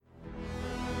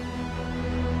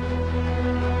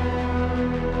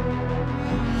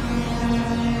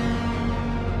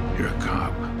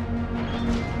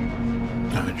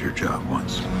out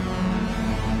once.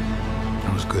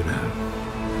 I was good at it.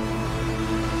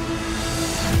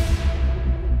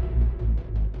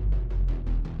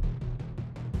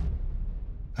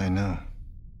 I know.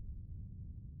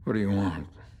 What do you want?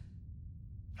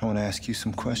 I want to ask you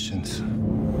some questions.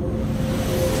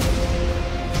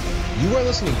 You are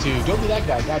listening to Don't Be That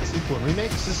Guy, Guide to Sequel and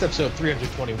Remakes. This is episode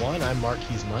 321. I'm Mark,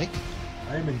 he's Mike.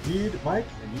 I am indeed Mike,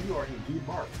 and you are indeed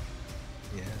Mark.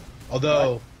 Yeah.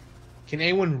 Although, can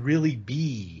anyone really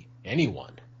be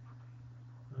anyone?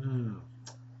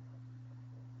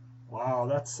 Wow,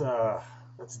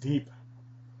 that's deep.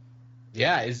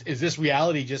 Yeah, is this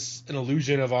reality just an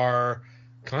illusion of our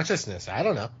consciousness? I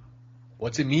don't know.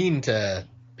 What's it mean to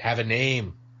have a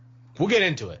name? We'll get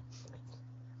into it.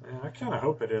 Man, I kind of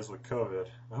hope it is with COVID.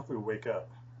 I hope we wake up.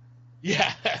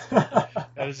 Yeah. That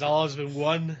has always been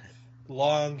one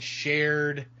long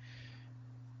shared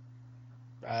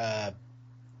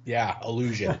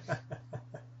illusion.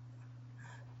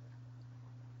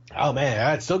 Oh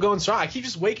man, it's still going strong. I keep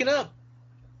just waking up.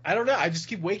 I don't know. I just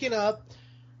keep waking up.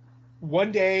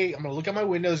 One day, I'm going to look out my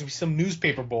window. There's going to be some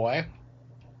newspaper boy.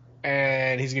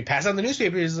 And he's going to pass on the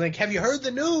newspaper. He's like, have you heard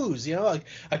the news? You know,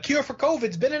 a cure for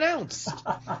COVID's been announced.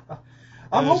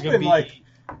 I'm hoping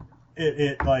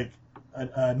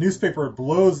a newspaper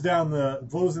blows in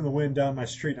the wind down my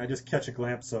street, and I just catch a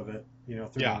glimpse of it, through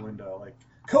the window, like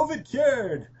COVID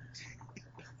cured.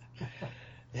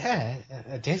 Yeah,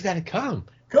 that day's got to come.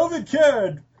 COVID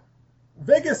cured.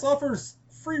 Vegas offers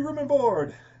free room and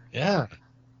board. Yeah.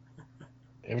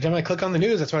 Every time I click on the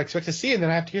news, that's what I expect to see, and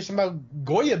then I have to hear something about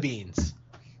Goya beans.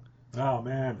 Oh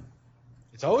man,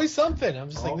 it's always something. I'm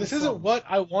just like, this isn't what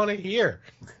I want to hear.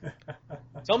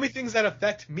 Tell me things that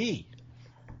affect me.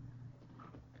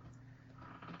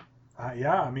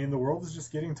 Yeah, I mean, the world is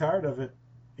just getting tired of it.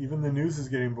 Even the news is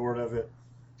getting bored of it.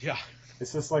 Yeah.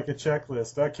 It's just like a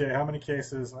checklist. Okay, how many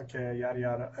cases? Okay, yada,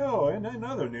 yada. Oh, and in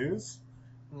other news,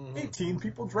 18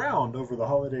 people drowned over the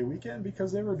holiday weekend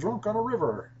because they were drunk on a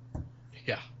river.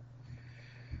 Yeah.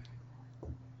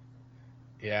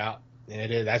 Yeah, it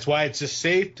is. That's why it's just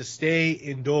safe to stay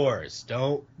indoors.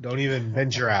 Don't even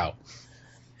venture out.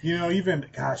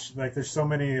 There's so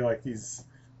many, these,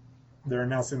 they're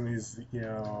announcing these, I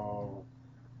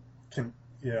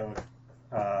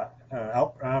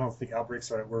don't think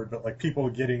outbreaks are the right word, but people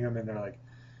getting them, and they're like,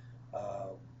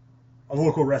 a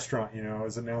local restaurant,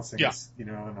 is announcing this,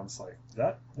 and I'm just like,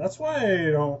 that's why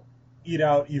I don't eat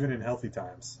out even in healthy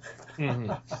times.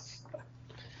 Mm-hmm.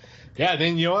 Yeah,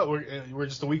 then you know what? We're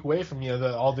just a week away from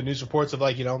all the news reports of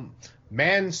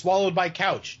man swallowed by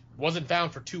couch, wasn't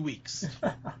found for 2 weeks.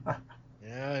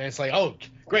 And it's like, oh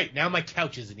great, now my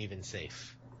couch isn't even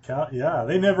safe. Yeah,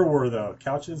 they never were though.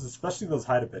 Couches, especially those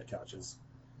hide-a-bed couches.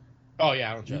 Oh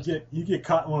yeah, I don't trust it. You get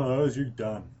caught in one of those, you're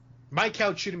done. My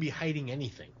couch shouldn't be hiding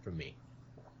anything from me.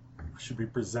 Should be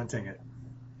presenting it.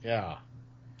 Yeah.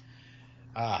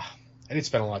 I did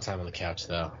spend a lot of time on the couch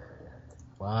though.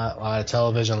 A lot of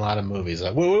television, a lot of movies.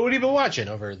 What have you been watching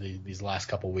over these last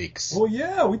couple weeks? Well,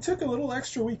 yeah, we took a little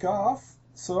extra week off,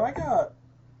 so I got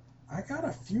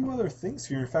a few other things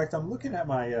here. In fact, I'm looking at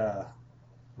my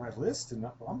list, and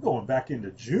I'm going back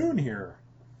into June here.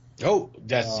 Oh,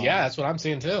 that's what I'm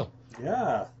seeing too.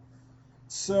 Yeah.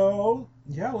 So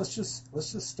yeah, let's just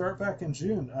start back in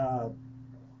June.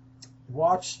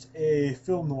 Watched a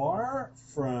film noir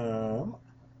from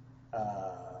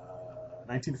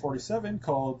 1947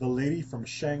 called The Lady from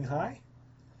Shanghai,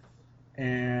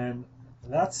 and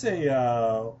that's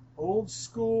a old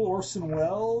school Orson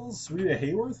Welles, Rita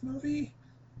Hayworth movie.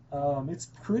 It's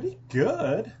pretty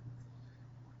good.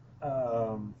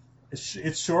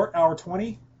 It's short, hour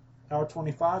 20, hour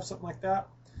 25, something like that.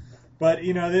 But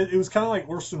it was kind of like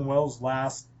Orson Welles'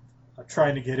 last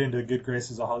trying to get into good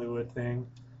graces of Hollywood thing.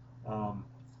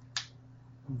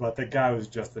 But the guy was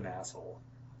just an asshole.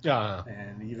 Yeah.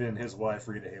 And even his wife,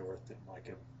 Rita Hayworth, didn't like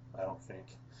him, I don't think.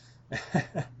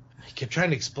 He kept trying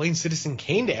to explain Citizen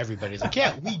Kane to everybody. He's like,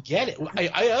 yeah, we get it.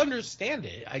 I understand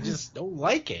it. I just don't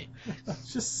like it.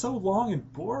 It's just so long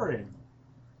and boring.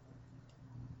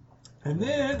 And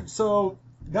then, so,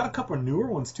 got a couple of newer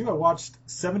ones, too. I watched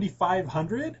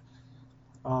 7500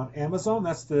 on Amazon.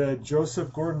 That's the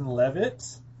Joseph Gordon-Levitt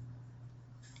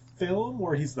film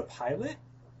where he's the pilot.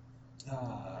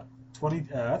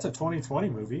 That's a 2020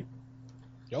 movie.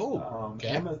 Oh,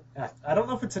 okay. I don't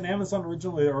know if it's an Amazon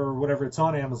originally or whatever. It's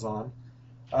on Amazon.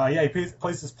 He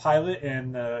plays this pilot,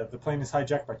 and the plane is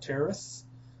hijacked by terrorists.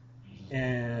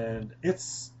 And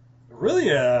it's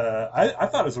really I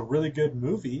thought it was a really good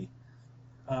movie.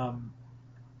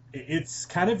 It's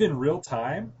kind of in real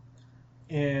time,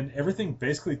 and everything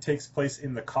basically takes place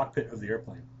in the cockpit of the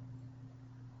airplane.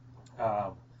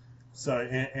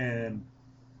 And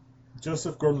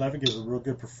Joseph Gordon-Levitt gives a real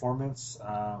good performance.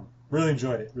 Really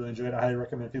enjoyed it. I highly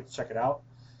recommend people check it out.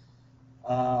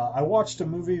 I watched a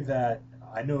movie that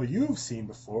I know you've seen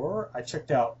before. I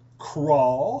checked out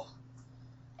Crawl.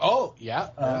 Oh, yeah.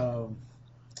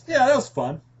 Yeah, that was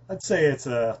fun. I'd say it's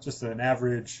just an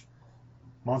average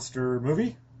monster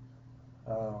movie.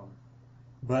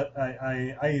 But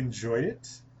I enjoyed it.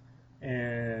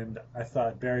 And I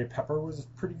thought Barry Pepper was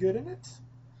pretty good in it.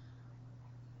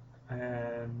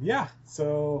 And yeah,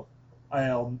 so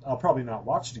I'll probably not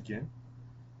watch it again.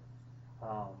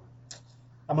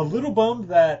 I'm a little bummed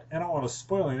that, I don't want to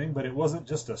spoil anything, but it wasn't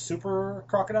just a super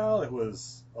crocodile, it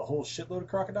was a whole shitload of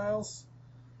crocodiles.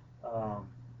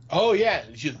 Oh, yeah,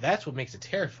 that's what makes it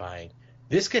terrifying.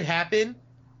 This could happen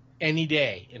any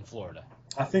day in Florida.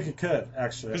 I think it could,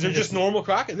 actually. Because they're just normal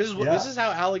crocodiles. This is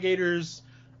how alligators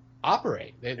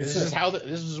operate. This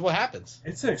is what happens.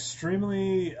 It's an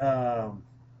extremely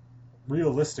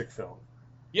realistic film.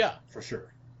 Yeah. For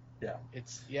sure. Yeah.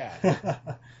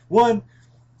 One,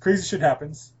 crazy shit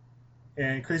happens.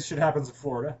 And crazy shit happens in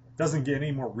Florida. Doesn't get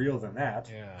any more real than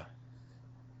that. Yeah.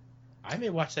 I may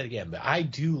watch that again, but I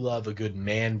do love a good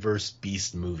man vs.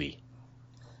 beast movie.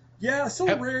 Yeah,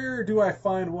 so rare do I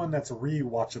find one that's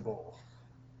rewatchable.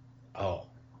 Oh.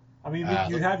 I mean,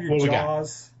 you have your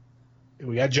Jaws.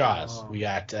 We got Jaws. We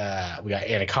got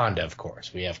Anaconda, of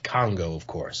course. We have Congo, of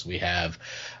course. We have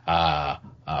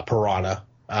Piranha.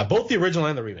 Both the original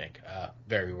and the remake.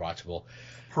 Very rewatchable.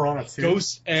 Piranha 2.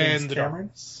 Ghost and James the Cameron.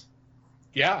 Darkness.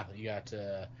 Yeah, you got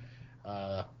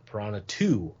Piranha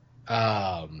 2.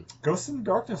 Ghost in the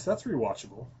Darkness, that's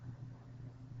rewatchable.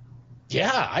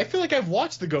 Yeah, I feel like I've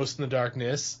watched the Ghost in the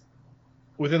Darkness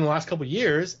within the last couple of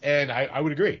years, and I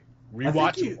would agree.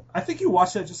 Rewatchable. I think you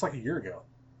watched that just like a year ago.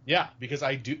 Yeah, because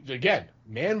I do, again,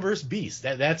 man versus beast.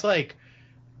 That's like,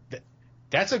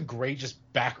 that's a great just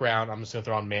background. I'm just going to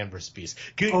throw on man versus beast.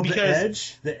 Oh, The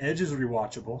Edge? The Edge is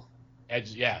rewatchable.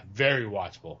 Edge, yeah, very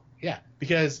watchable. Yeah,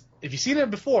 because if you've seen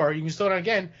it before, you can slow it down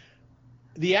again.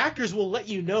 The actors will let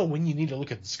you know when you need to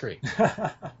look at the screen.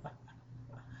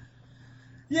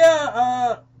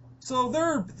 Yeah, so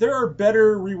there are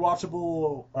better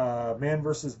rewatchable Man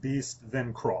vs. Beast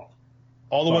than Crawl.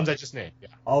 All the ones I just named, yeah.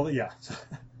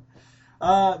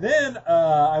 Then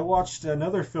I watched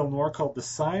another film noir called The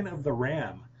Sign of the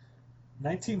Ram,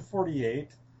 1948.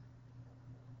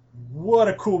 What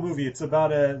a cool movie. It's about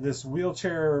this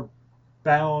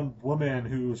wheelchair-bound woman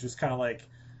who's just kind of like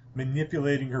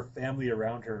manipulating her family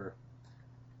around her.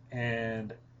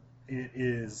 And it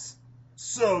is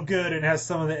so good and has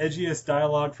some of the edgiest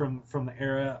dialogue from the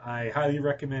era. I highly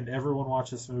recommend everyone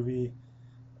watch this movie.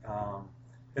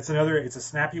 It's a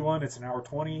snappy one. It's an hour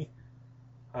 20.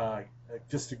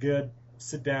 Just a good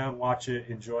sit down, watch it,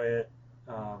 enjoy it.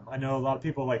 I know a lot of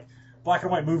people like black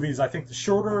and white movies. I think the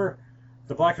shorter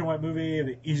the black and white movie,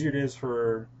 the easier it is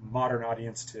for modern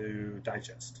audience to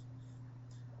digest.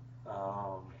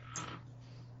 I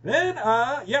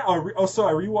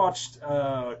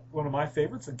rewatched one of my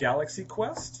favorites, A Galaxy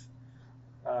Quest,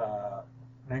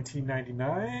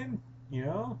 1999.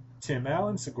 Tim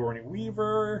Allen, Sigourney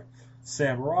Weaver,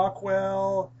 Sam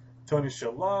Rockwell, Tony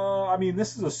Shalhoub. I mean,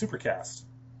 this is a supercast.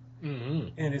 Mm-hmm.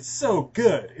 And it's so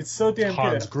good. It's so damn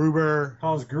Hans good. Gruber.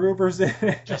 Hans Gruber's in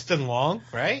it. Justin Long,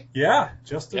 right? Yeah,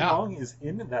 Justin Long is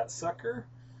in that sucker.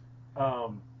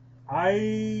 I've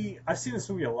seen this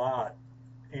movie a lot,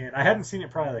 and I hadn't seen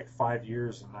it probably like 5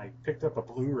 years, and I picked up a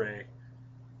Blu-ray,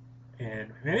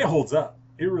 and man, it holds up.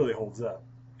 It really holds up.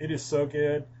 It is so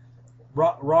good.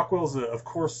 Rockwell's, of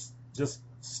course, just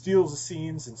steals the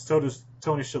scenes, and so does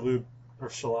Tony Shalhoub, or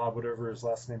Shalhoub, whatever his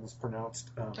last name is pronounced.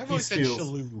 I've always said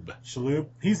Shalhoub. Shalhoub.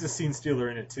 He's the scene stealer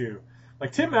in it too.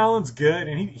 Like Tim Allen's good,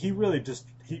 and he's really a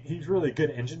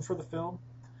good engine for the film.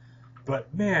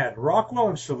 But man, Rockwell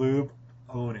and Shalhoub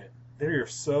own it. They are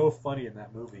so funny in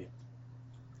that movie.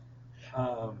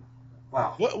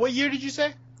 Wow. What year did you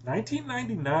say?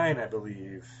 1999, I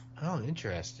believe. Oh,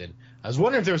 interesting. I was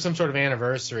wondering if there was some sort of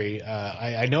anniversary.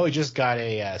 I know it just got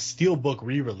a Steelbook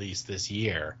re-release this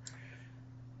year.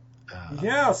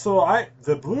 Yeah, so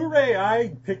the Blu-ray I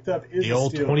picked up is the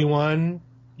old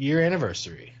 21-year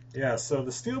anniversary. Yeah, so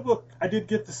the Steelbook, I did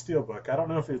get the Steelbook. I don't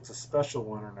know if it's a special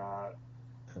one or not.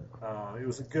 It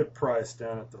was a good price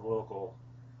down at the local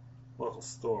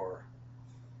store.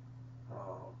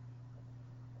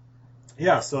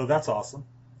 Yeah, so that's awesome.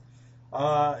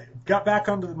 Got back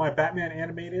onto my Batman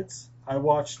animateds. I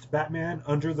watched Batman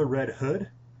Under the Red Hood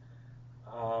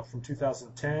from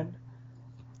 2010.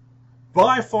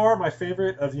 By far my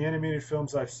favorite of the animated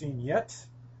films I've seen yet.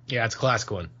 Yeah, it's a classic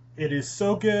one. It is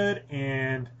so good,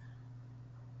 and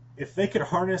if they could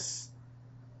harness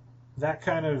that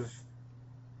kind of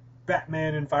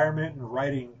Batman environment and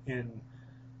writing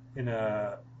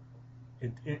into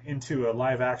a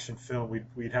live action film,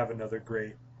 we'd have another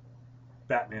great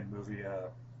Batman movie.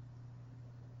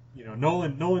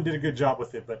 Nolan did a good job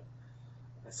with it, but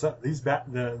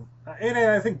and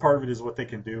I think part of it is what they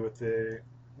can do with the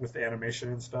animation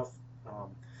and stuff.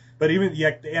 But even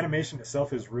the animation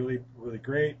itself is really, really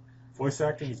great. Voice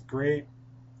acting is great.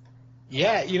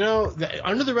 Yeah,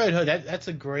 Under the Red Hood, that's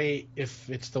a great, if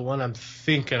it's the one I'm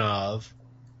thinking of.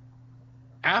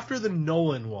 After the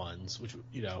Nolan ones, which,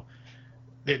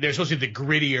 they're supposed to be the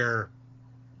grittier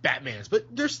Batmans, but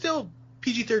they're still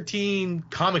PG-13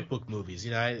 comic book movies.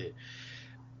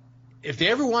 If they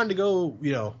ever wanted to go,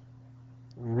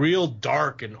 real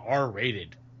dark and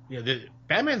R-rated,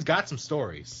 Batman's got some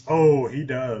stories. Oh, he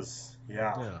does.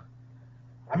 Yeah.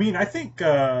 I mean, I think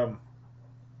the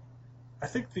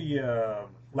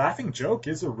Laughing Joke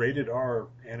is a rated R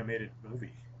animated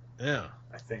movie. Yeah.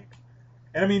 I think.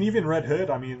 And I mean, even Red Hood,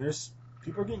 I mean, there's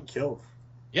people are getting killed.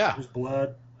 Yeah. There's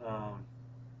blood. I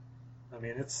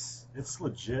mean, it's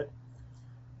legit.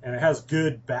 And it has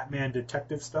good Batman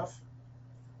detective stuff.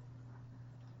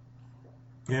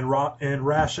 And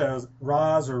Rash as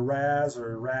Raz or Raz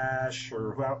or Rash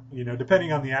or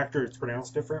depending on the actor, it's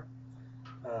pronounced different.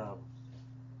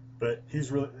 But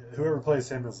whoever plays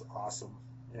him is awesome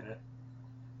in it.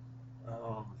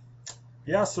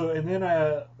 So and then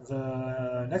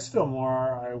the next film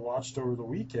noir I watched over the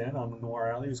weekend on the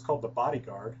Noir Alley was called The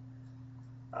Bodyguard.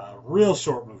 Real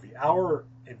short movie, hour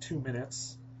and 2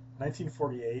 minutes,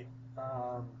 1948.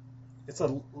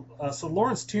 So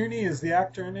Lawrence Tierney is the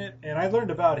actor in it, and I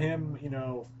learned about him,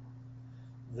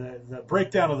 the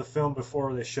breakdown of the film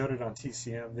before they showed it on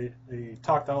TCM. They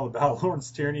talked all about Lawrence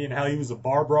Tierney and how he was a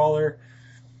bar brawler,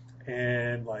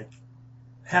 and like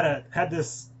had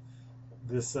this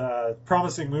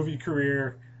promising movie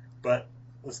career, but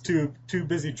was too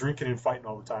busy drinking and fighting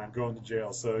all the time, going to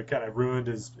jail. So it kind of ruined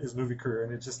his movie career,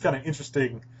 and it's just kind of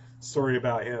interesting story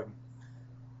about him.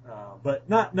 But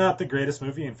not the greatest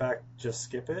movie. In fact, just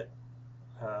skip it.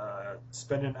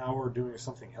 Spend an hour doing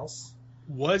something else.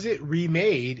 Was it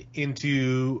remade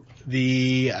into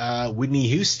the Whitney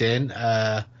Houston,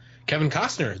 Kevin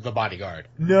Costner, The Bodyguard?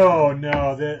 No,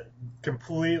 that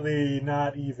completely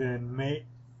not even made.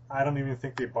 I don't even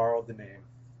think they borrowed the name.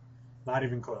 Not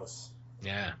even close.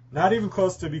 Yeah. Not even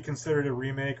close to be considered a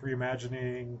remake,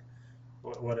 reimagining,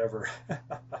 whatever.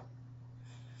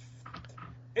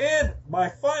 And my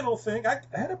final thing, I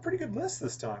had a pretty good list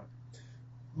this time.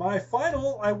 My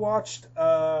final, I watched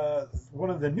one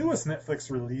of the newest Netflix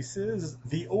releases,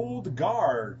 The Old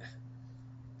Guard.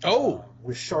 Oh.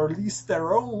 With Charlize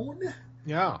Theron.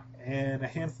 Yeah. And a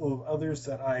handful of others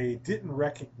that I didn't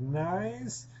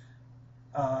recognize.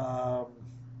 That's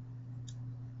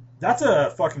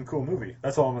a fucking cool movie.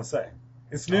 That's all I'm going to say.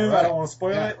 It's new. Right. I don't want to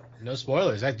spoil it. No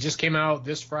spoilers. That just came out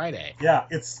this Friday. Yeah,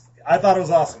 I thought it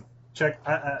was awesome. Check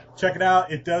it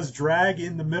out. It does drag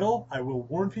in the middle. I will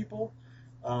warn people.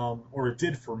 Or it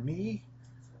did for me.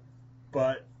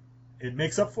 But it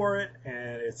makes up for it,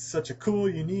 and it's such a cool,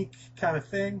 unique kind of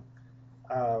thing.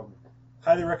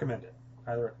 Highly recommend it.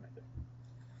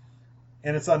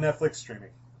 And it's on Netflix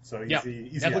streaming. So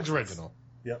easy Netflix access. original.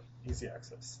 Yep, easy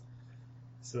access.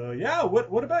 So yeah,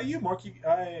 what about you, Mark?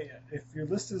 If your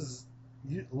list is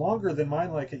longer than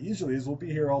mine, like it usually is, we'll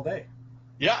be here all day.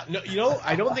 Yeah, no,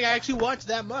 I don't think I actually watched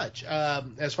that much.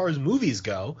 As far as movies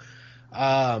go,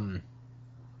 I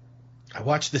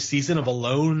watched the season of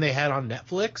Alone they had on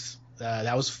Netflix.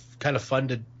 That was kind of fun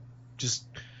to just.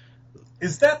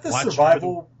 Is that the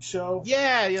survival show?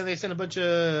 Yeah, they send a bunch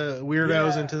of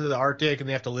weirdos into the Arctic and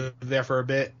they have to live there for a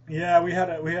bit. Yeah, we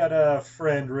had a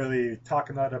friend really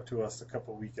talking that up to us a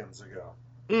couple weekends ago.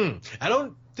 I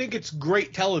don't think it's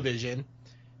great television,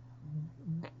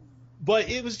 but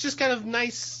it was just kind of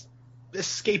nice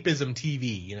escapism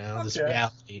TV, this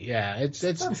reality. Yeah, it's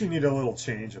sometimes you need a little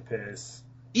change of pace.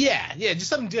 Yeah, just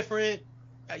something different.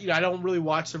 I don't really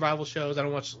watch survival shows. I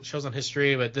don't watch shows on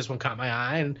history, but this one caught my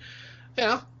eye, and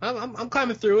I'm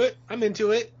climbing through it. I'm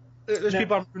into it. There's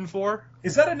people I'm rooting for.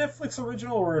 Is that a Netflix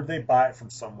original, or did they buy it from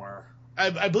somewhere?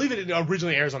 I believe it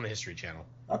originally airs on the History Channel.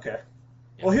 Okay.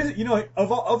 Yeah. Well,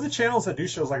 of the channels that do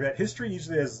shows like that, History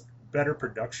usually has better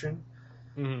production.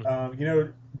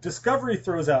 Mm-hmm. Discovery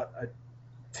throws out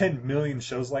 10 million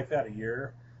shows like that a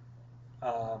year,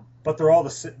 but they're all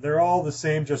the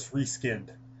same, just reskinned.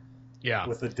 Yeah.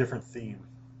 With a different theme.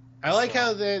 I like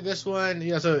how this one,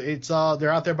 so it's all,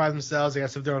 they're out there by themselves. They got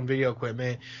some of their own video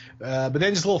equipment, but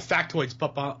then just little factoids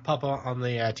pop up on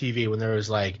the TV when there was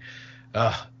like,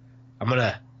 I'm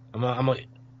gonna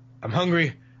I'm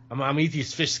hungry. I'm gonna eat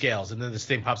these fish scales, and then this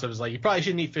thing pops up. It's like, you probably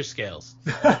shouldn't eat fish scales.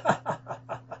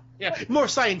 Yeah, more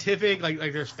scientific. Like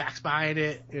there's facts behind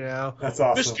it. You know, That's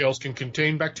awesome. Fish scales can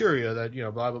contain bacteria that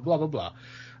blah blah blah blah blah.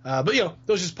 But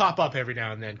those just pop up every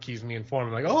now and then, keeps me informed.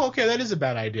 I'm like, oh, okay, that is a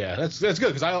bad idea. That's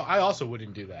good, because I also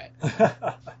wouldn't do that.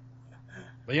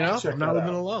 But I'm not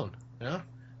living alone.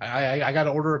 I got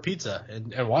to order a pizza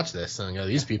and watch this. And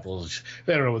these people,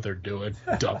 they don't know what they're doing,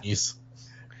 dummies.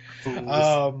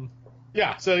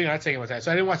 Yeah, so that's taking my time.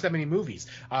 So I didn't watch that many movies.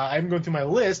 I'm going through my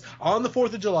list on the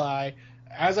 4th of July.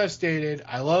 As I've stated,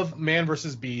 I love Man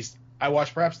vs. Beast. I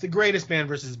watched perhaps the greatest Man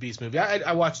vs. Beast movie.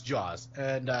 I watched Jaws,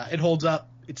 and it holds up.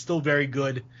 It's still very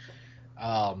good.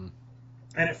 And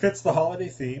it fits the holiday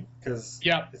theme because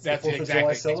it's that's the 4th exactly. of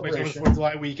July It's the celebration. 4th of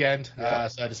July weekend, Yeah.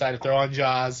 so I decided to throw on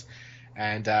Jaws,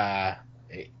 and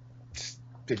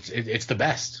it's the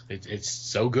best. It's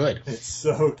so good. It's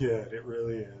so good. It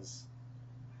really is.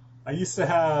 I used to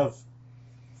have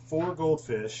 4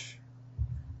 goldfish,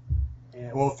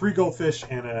 3 goldfish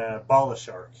and a bala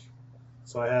shark.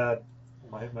 So I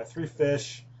had my 3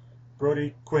 fish,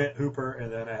 Brody, Quint, Hooper,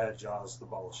 and then I had Jaws, the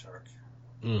bala shark,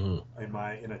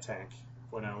 Mm-hmm. in a tank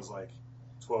when I was like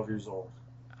 12 years old.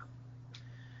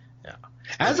 Yeah.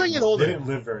 As I get older, They didn't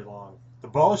live very long. The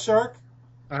bala shark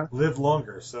Uh-huh. lived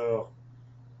longer, so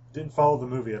didn't follow the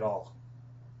movie at all.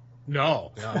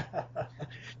 no.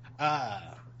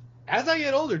 As I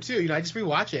get older too, I just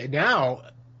rewatch it. And now,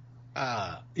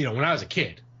 when I was a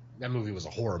kid, that movie was a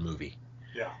horror movie.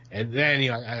 Yeah. And then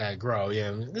I grow.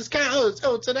 This kind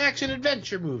of it's an action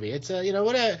adventure movie. It's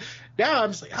what. Now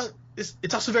I'm just like,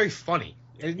 it's also very funny.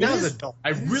 And now as an adult,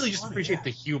 I really just funny, appreciate the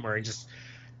humor and just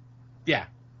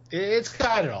it's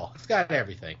got it all. It's got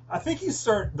everything. I think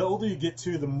the older you get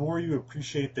to, the more you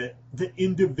appreciate the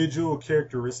individual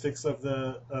characteristics of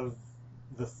the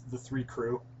 3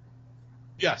 crew.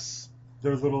 Yes.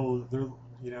 Hooper's little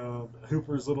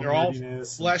They're all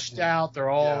nerdiness fleshed out. They're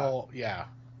all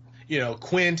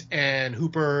Quint and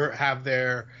Hooper have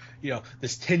their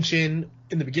this tension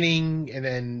in the beginning, and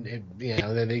then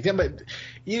then they but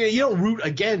you don't root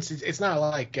against. It's not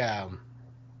like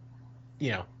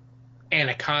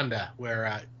Anaconda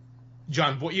where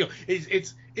John Boy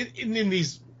it's in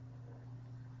these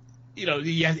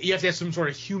you have to have some sort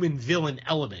of human villain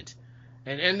element.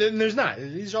 And then there's not.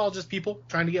 These are all just people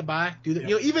trying to get by.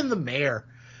 Even the mayor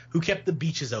who kept the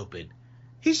beaches open,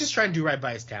 he's just trying to do right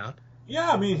by his town. Yeah,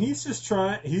 I mean, he's just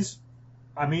trying. It's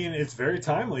very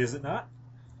timely, is it not?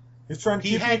 He's trying to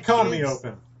keep the economy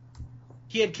open.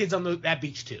 He had kids on that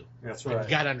beach too. That's right. You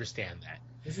got to understand that.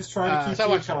 He's just trying to keep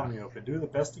the economy open, do the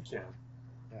best he can.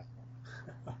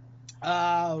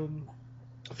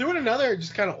 Threw in another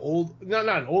just kind of old, not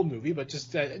an old movie, but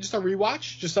just a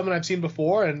rewatch, just something I've seen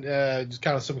before, and just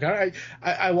kind of some kind of.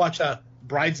 I watch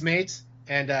Bridesmaids,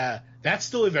 and that's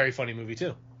still a very funny movie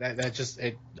too.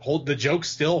 The jokes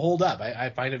still hold up. I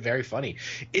find it very funny.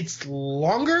 It's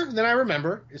longer than I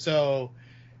remember, so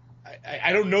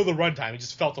I don't know the runtime. It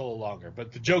just felt a little longer,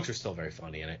 but the jokes are still very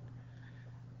funny in it.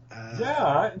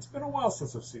 Yeah, it's been a while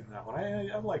since I've seen that one.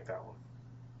 I like that one.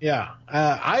 Yeah.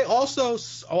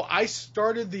 I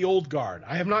started The Old Guard.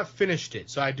 I have not finished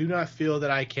it, so I do not feel that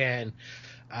I can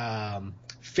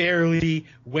fairly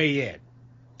weigh in.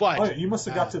 But you must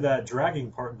have got to that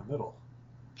dragging part in the middle.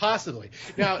 Possibly.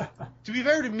 Now, to be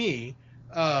fair to me,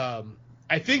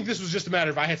 I think this was just a matter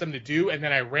of I had something to do, and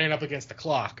then I ran up against the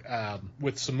clock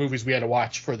with some movies we had to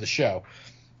watch for the show.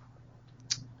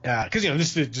 Because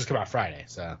this did just come out Friday,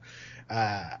 so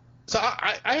I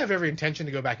have every intention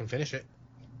to go back and finish it.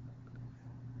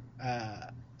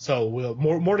 So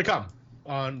more to come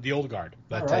on The Old Guard,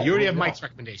 but right, you already have Mike's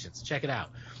recommendations. Check it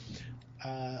out.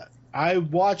 I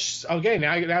watched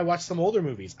now I watched some older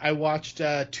movies. I watched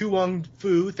Tu Wong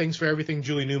Fu, Thanks for Everything,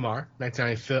 Julie Newmar,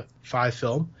 1995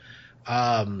 film.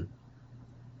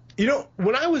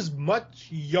 When I was much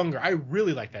younger, I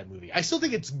really liked that movie. I still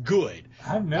think it's good.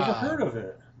 I've never heard of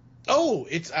it. Oh,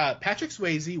 it's Patrick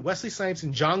Swayze, Wesley Snipes,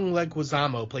 and John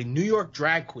Leguizamo play New York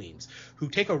drag queens who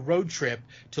take a road trip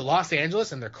to Los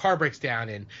Angeles, and their car breaks down.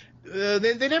 And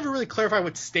they never really clarify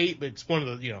what state, but it's one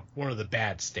of the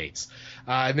bad states.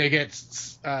 And they get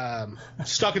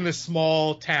stuck in this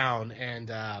small town, and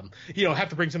have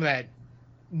to bring some of that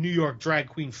New York drag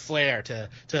queen flair to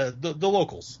the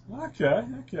locals. Okay.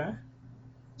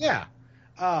 Yeah.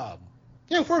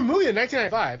 For a movie in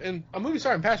 1995, and a movie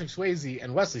starring Patrick Swayze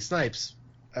and Wesley Snipes,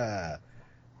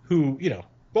 who,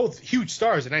 both huge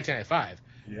stars in 1995.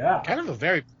 Yeah. Kind of a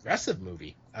very progressive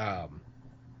movie.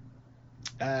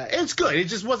 It's good. It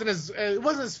just wasn't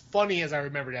as funny as I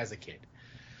remembered as a kid.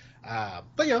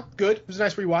 But good. It was a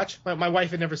nice rewatch. My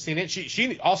wife had never seen it.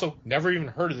 She also never even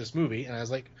heard of this movie, and I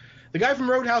was like, the guy from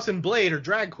Roadhouse and Blade are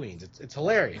drag queens. It's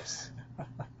hilarious.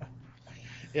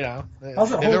 How's it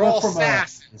hold they're up all from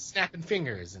sass and snapping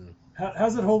fingers and.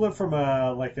 How's it hold up from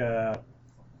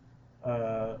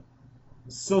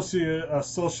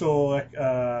social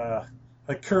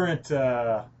like current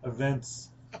events?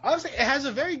 Honestly, it has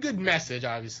a very good message,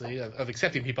 obviously, of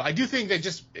accepting people. I do think that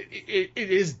just it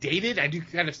is dated. I do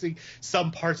kind of think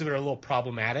some parts of it are a little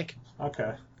problematic.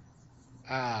 Okay.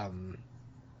 But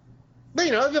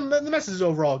the message is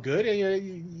overall good.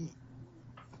 And,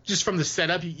 just from the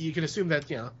setup, you can assume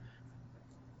that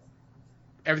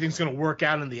everything's going to work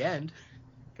out in the end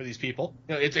for these people.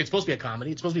 It's supposed to be a comedy.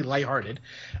 It's supposed to be lighthearted.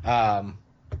 Yeah.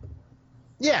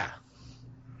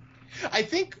 I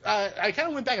think I kind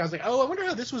of went back. I was like, I wonder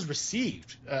how this was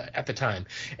received at the time.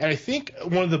 And I think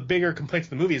one of the bigger complaints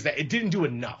of the movie is that it didn't do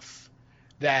enough.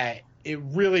 That it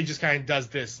really just kind of does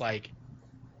this like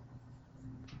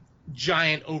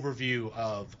giant overview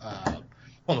of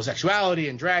homosexuality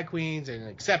and drag queens and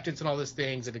acceptance and all these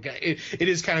things. And it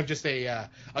is kind of just a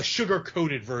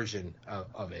sugar-coated version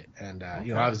of it. And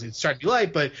obviously it's trying to be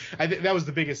light, but I think that was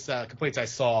the biggest complaints I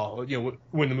saw.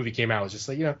 When the movie came out, it was just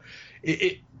like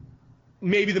it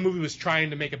maybe the movie was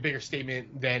trying to make a bigger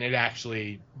statement than it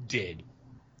actually did.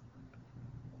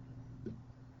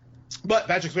 But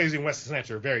Patrick Swayze and Wesley Snipes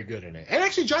are very good in it. And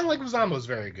actually, John Leguizamo is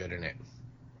very good in it.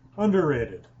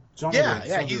 Underrated.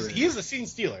 He's a scene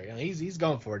stealer. He's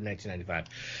going for it in 1995.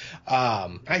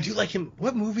 I do like him.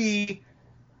 What movie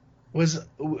was?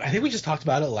 I think we just talked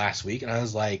about it last week, and I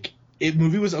was like,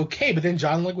 movie was okay, but then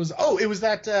John Leguizamo. Oh, it was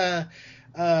that the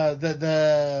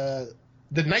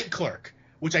Night Clerk,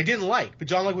 which I didn't like, but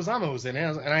John Leguizamo was in it,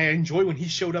 and I enjoy when he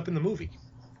showed up in the movie.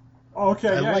 Oh,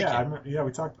 okay, yeah,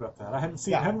 we talked about that. I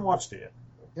haven't watched it yet.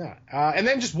 Yeah, and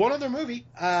then just one other movie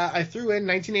I threw in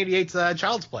 1988's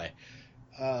Child's Play,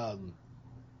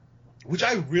 which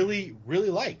I really, really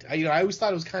liked. I always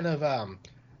thought it was kind of,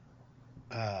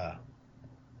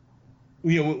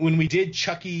 when we did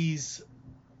Chucky's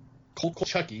Cold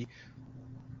Chucky,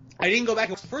 I didn't go back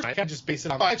and watch the first time. I just based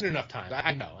it on I've seen enough time.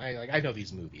 I know. I know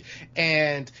these movies.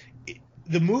 And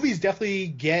the movies definitely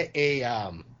get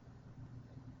a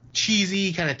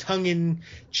cheesy, kind of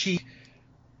tongue-in-cheek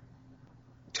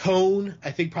tone,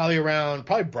 I think probably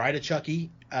Bride of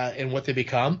Chucky and what they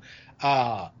become.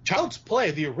 Child's Play,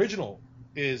 the original,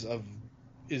 is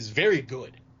very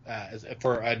good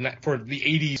for the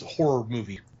 80s horror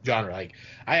movie genre. Like,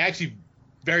 I actually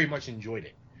very much enjoyed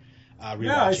it.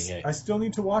 Rewatching it. I still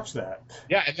need to watch that.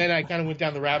 Yeah, and then I kind of went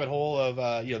down the rabbit hole of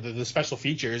the special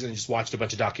features and just watched a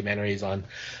bunch of documentaries on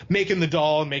making the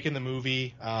doll and making the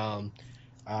movie. There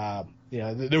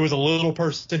was a little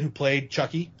person who played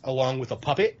Chucky along with a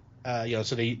puppet.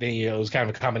 So they it was kind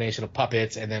of a combination of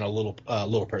puppets and then a little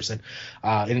person.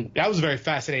 And that was a very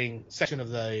fascinating section of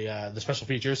the special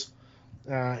features.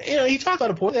 He talked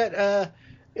about a point that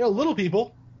little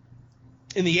people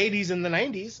in the 80s and the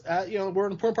 90s, were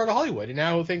an important part of Hollywood. And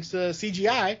now, thanks to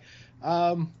CGI,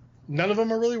 none of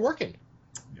them are really working.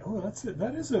 Oh, that's it.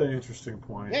 That is an interesting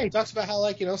point. Yeah, he talks about how,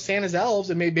 Santa's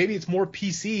elves, and maybe it's more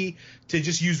PC to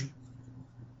just use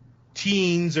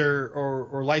teens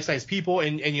or life-size people,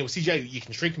 and CGI, you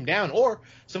can shrink them down, or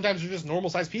sometimes they're just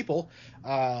normal-sized people,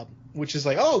 which is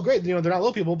like, oh, great, they're not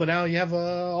little people, but now you have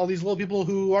all these little people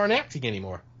who aren't acting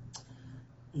anymore.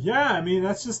 Yeah, I mean,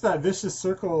 that's just that vicious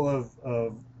circle of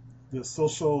the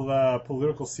social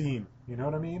political scene. You know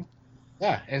what I mean?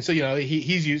 Yeah, and so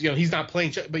he's used. He's not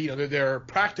playing, but there are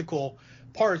practical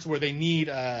parts where they need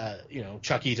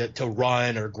Chucky to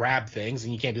run or grab things,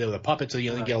 and you can't do that with a puppet, so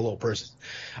you only get a little person.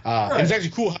 Right. And it's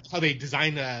actually cool how they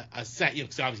design a set.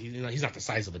 Because obviously he's not the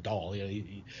size of a doll.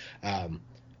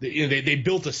 They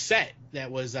built a set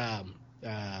that was to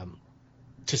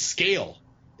scale.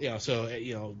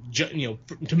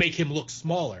 To make him look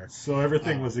smaller. So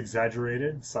everything was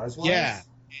exaggerated size-wise? Yeah,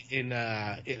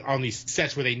 on these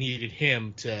sets where they needed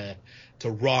him to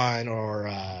run, or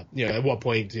at what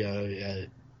point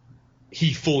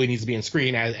he fully needs to be on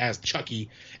screen as Chucky,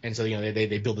 and so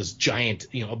they build this giant,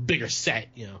 a bigger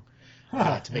set, to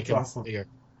make him awesome. Bigger.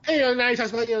 And now he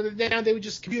talks about now they would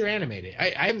just computer animate it.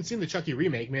 I haven't seen the Chucky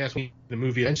remake. I mean, that's when the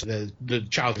movie eventually the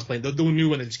child was playing the new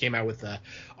one that just came out with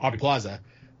Aubrey Plaza.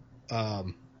 But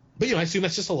I assume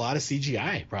that's just a lot of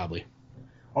CGI, probably.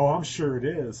 Oh, I'm sure it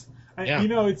is.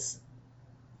 Yeah.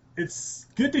 It's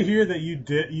good to hear that you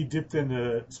dipped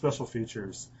into special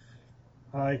features.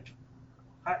 Like,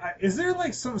 is there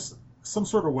some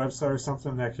sort of website or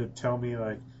something that could tell me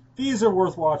these are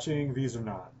worth watching, these are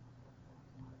not?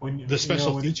 The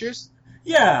special features?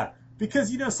 Yeah,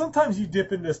 Because, sometimes you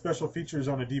dip into special features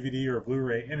on a DVD or a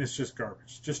Blu-ray, and it's just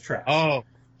garbage, just trash. Oh,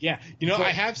 yeah. But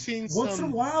I have seen once in a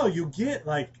while you get,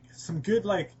 some good,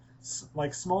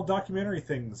 small documentary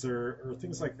things or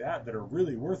things like that are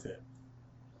really worth it.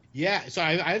 Yeah, so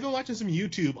I've been watching some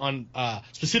YouTube on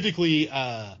specifically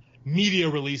media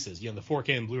releases, the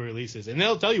 4K and Blu-ray releases, and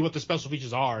they'll tell you what the special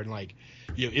features are and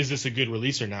is this a good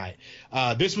release or not.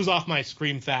 This was off my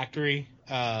Scream Factory,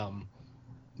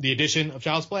 the edition of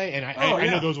Child's Play, and I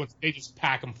know those ones, they just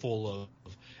pack them full of,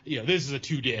 this is a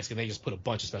 2-disc, and they just put a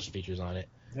bunch of special features on it.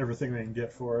 Everything they can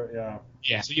get for it, yeah.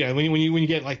 Yeah, so when you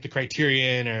get the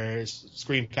Criterion or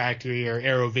Scream Factory or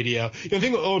Arrow Video, the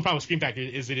only problem with Scream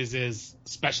Factory is it is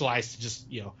specialized to just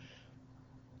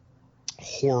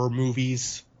horror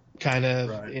movies, kind of,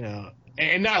 right.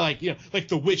 And not like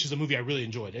The Witch is a movie I really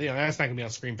enjoyed. That's not gonna be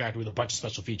on Scream Factory with a bunch of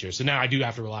special features. So now I do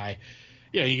have to rely.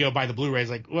 You go buy the Blu-rays.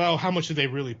 How much do they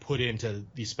really put into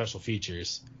these special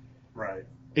features? Right.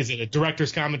 Is it a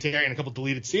director's commentary and a couple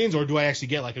deleted scenes, or do I actually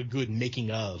get a good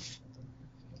making of?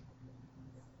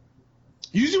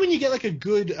 Usually, when you get a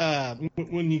good,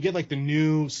 when you get the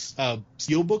new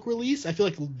Steelbook release, I feel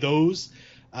like those.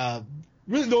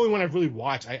 Really, the only one I've really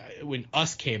watched, when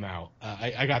Us came out,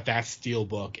 I got that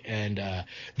Steelbook, and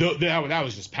that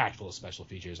was just packed full of special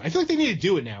features. I feel like they need to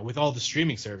do it now with all the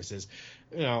streaming services.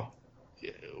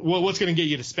 What's going to get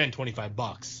you to spend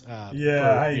 $25? How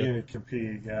you going to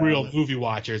compete? Yeah, real movie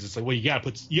watchers, it's you got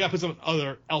to put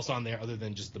something else on there other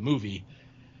than just the movie.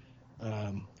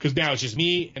 Because now it's just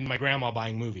me and my grandma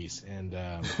buying movies, and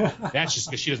that's just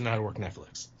because she doesn't know how to work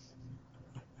Netflix.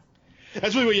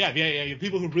 That's really what you have. Yeah.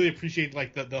 People who really appreciate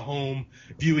the home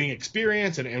viewing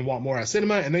experience and want more out of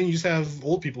cinema, and then you just have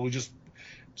old people who just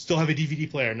still have a DVD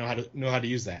player and know how to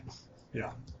use that.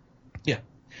 Yeah. Yeah.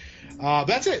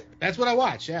 That's it. That's what I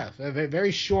watch. Yeah,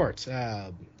 very short.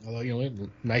 Although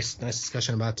nice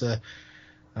discussion about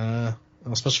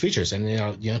special features, and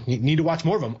you need to watch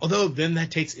more of them. Although then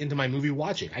that takes into my movie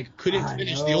watching. I couldn't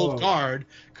finish The Old Guard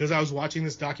because I was watching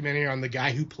this documentary on the guy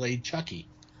who played Chucky.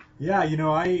 Yeah,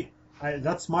 I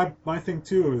that's my thing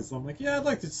too. Is I'm I'd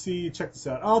like to check this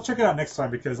out. I'll check it out next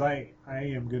time because I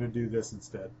am gonna do this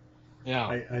instead.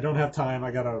 Yeah. I don't have time.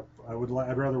 I'd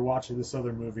rather watch this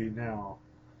other movie now.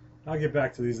 I'll get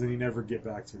back to these, and you never get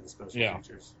back to the special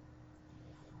features.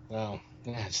 Well,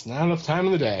 it's not enough time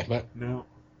in the day, but no,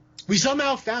 we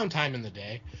somehow found time in the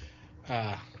day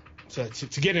to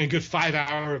get in a good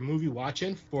 5-hour movie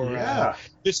watching for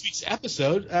this week's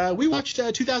episode. We watched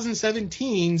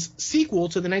 2017's sequel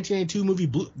to the 1982 movie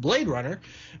Blade Runner.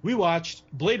 We watched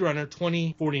Blade Runner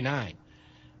 2049.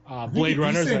 Blade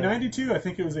Runner. Did you say 92? I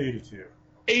think it was 82.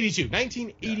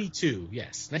 1982,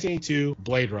 yes. 1982,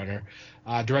 Blade Runner,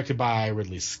 directed by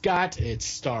Ridley Scott. It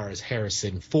stars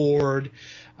Harrison Ford,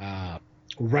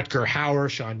 Rutger Hauer,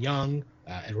 Sean Young,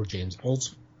 Edward James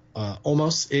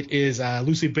Olmos. It is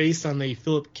loosely based on the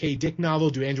Philip K. Dick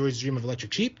novel, Do Androids Dream of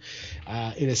Electric Sheep?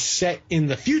 It is set in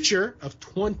the future of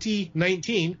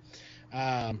 2019,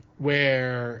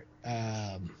 where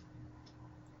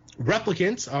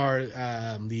replicants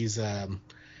are these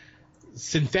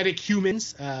synthetic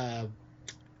humans.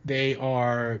 They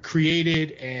are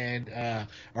created and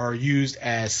are used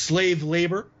as slave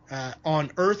labor on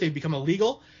Earth. They become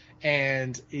illegal,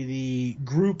 and the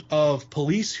group of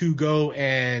police who go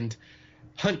and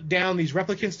hunt down these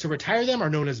replicants to retire them are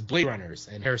known as Blade Runners.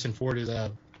 And Harrison Ford is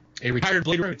a retired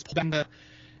Blade Runner. It's pulled down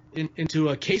into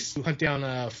a case to hunt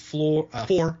down four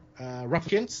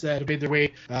replicants that have made their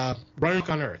way running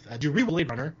on Earth. Do you read Blade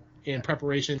Runner in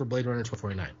preparation for Blade Runner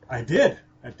 2049? I did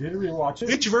rewatch it.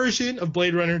 Which version of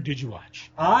Blade Runner did you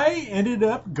watch? I ended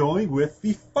up going with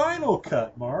the final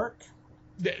cut, Mark.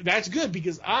 That's good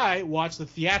because I watched the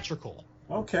theatrical.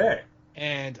 Okay.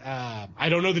 And I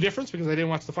don't know the difference because I didn't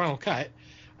watch the final cut.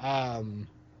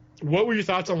 What were your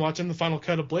thoughts on watching the final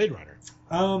cut of Blade Runner?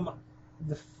 Well,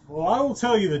 I will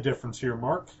tell you the difference here,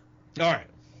 Mark. All right.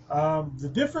 The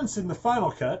difference in the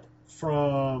final cut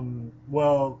so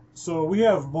we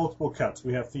have multiple cuts.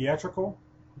 We have theatrical,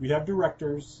 we have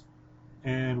directors,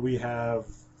 and we have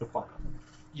the final.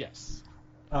 Yes.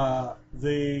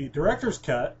 The director's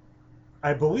cut,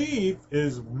 I believe,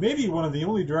 is maybe one of the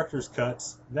only director's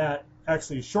cuts that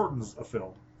actually shortens a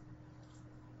film.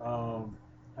 I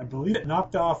believe it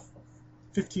knocked off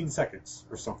 15 seconds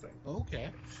or something. Okay.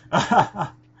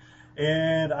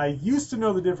 And I used to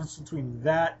know the difference between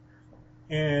that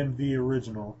and the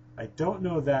original. I don't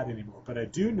know that anymore, but I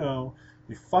do know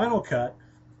the final cut.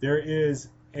 There is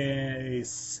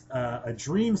a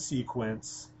dream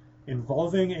sequence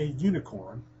involving a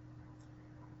unicorn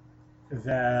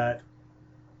that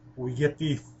we get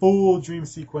the full dream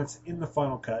sequence in the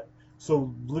final cut.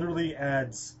 So literally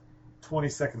adds 20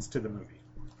 seconds to the movie.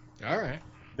 All right.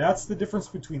 That's the difference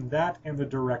between that and the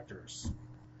directors.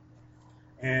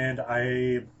 And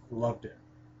I loved it.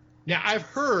 Now I've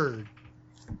heard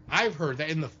that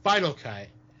in the final cut,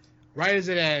 right as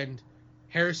it ends,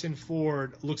 Harrison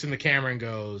Ford looks in the camera and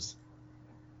goes,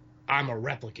 "I'm a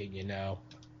replicant, you know."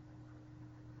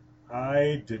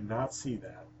 I did not see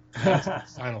that.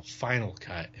 That's the final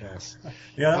cut. Yes.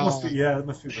 Yeah, that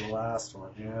must be the last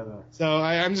one. Yeah. So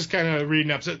I'm just kind of reading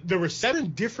up. So there were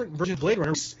 7 different versions of Blade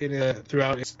Runner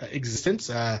throughout its existence.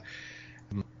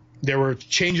 There were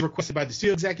changes requested by the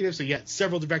studio executives, so you got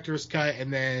several directors' cut,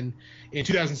 and then in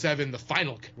 2007, the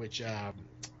final cut, which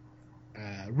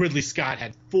Ridley Scott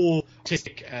had full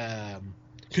artistic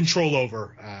control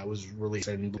over, was released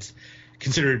and was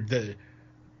considered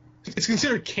it's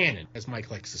considered canon, as Mike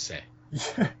likes to say.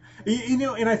 Yeah. You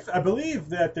know, and I believe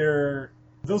that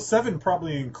those 7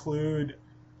 probably include.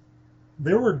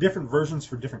 There were different versions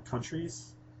for different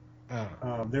countries.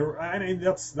 There were, I mean,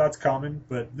 that's common,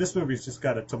 but this movie's just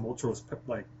got a tumultuous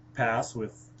pass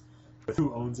with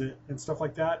who owns it and stuff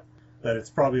like that. That it's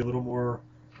probably a little more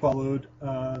followed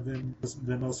than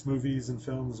most movies and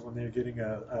films when they're getting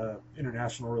a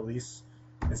international release,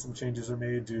 and some changes are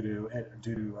made due to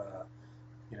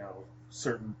you know,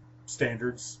 certain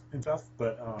standards and stuff.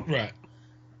 But right.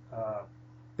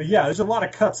 But yeah, there's a lot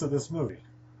of cuts of this movie.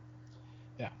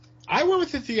 Yeah, I went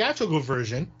with the theatrical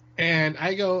version. And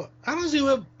I go, I don't see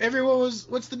what everyone was.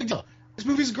 What's the big deal? This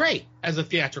movie's great as a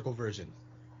theatrical version.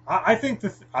 I think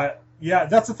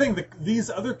that's the thing. These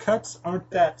other cuts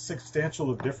aren't that substantial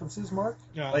of differences, Mark.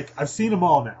 Yeah. Like, I've seen them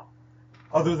all now,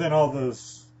 other than all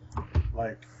those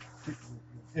like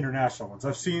international ones.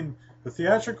 I've seen the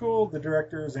theatrical, the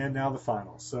directors, and now the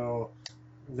final. So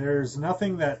there's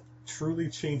nothing that truly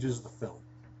changes the film.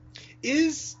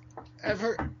 Is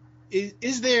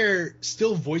there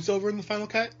still voiceover in the final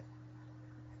cut?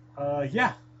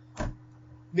 Yeah.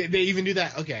 They even do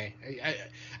that? Okay.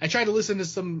 I tried to listen to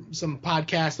some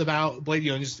podcasts about Blade,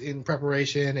 you know, just in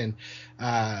preparation, and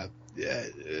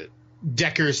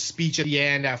Decker's speech at the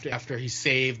end after he's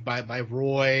saved by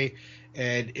Roy,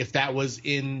 and if that was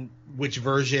in which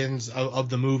versions of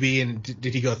the movie, and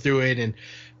did he go through it, and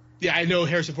yeah, I know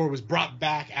Harrison Ford was brought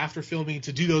back after filming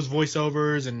to do those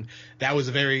voiceovers, and that was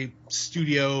a very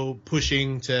studio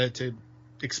pushing to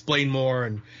explain more.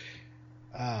 And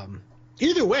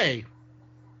either way,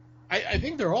 I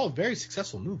think they're all very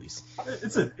successful movies.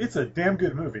 It's a damn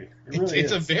good movie. It really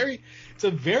is. It's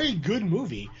a very good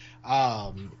movie.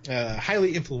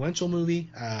 Highly influential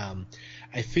movie.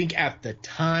 I think at the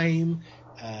time,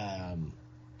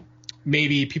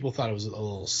 maybe people thought it was a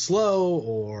little slow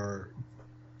or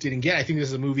didn't get. I think this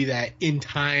is a movie that in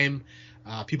time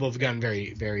people have gotten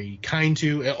very, very kind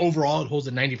to. Overall, it holds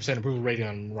a 90% approval rating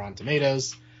on Rotten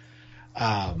Tomatoes.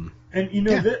 And you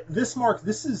know, this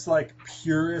is like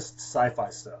purest sci-fi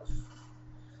stuff.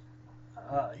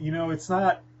 You know, it's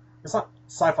not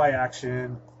sci-fi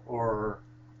action, or,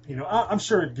 you know, I'm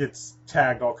sure it gets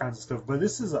tagged all kinds of stuff, but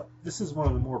this is one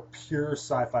of the more pure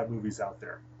sci-fi movies out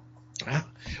there.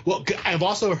 Well, I've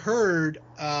also heard,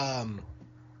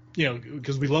 you know,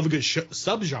 because we love a good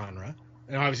subgenre,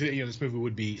 and obviously, you know, this movie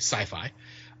would be sci-fi.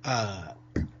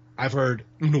 I've heard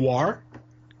noir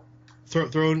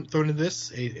thrown into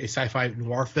this, a sci-fi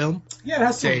noir film.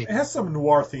 Yeah, it has some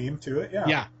noir theme to it. Yeah.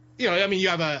 Yeah, you know, I mean, you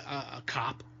have a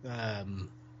cop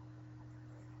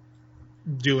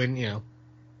doing, you know.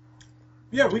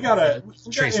 Yeah, we got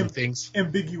some things.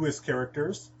 Ambiguous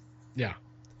characters. Yeah.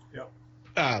 Yep.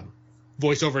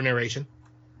 Voiceover narration.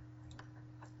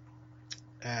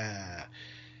 Yeah,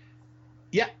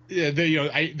 you know,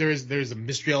 there's a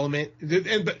mystery element,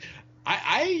 but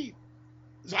I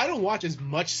don't watch as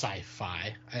much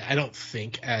sci-fi. I don't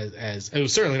think as it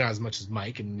was certainly not as much as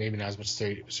Mike, and maybe not as much as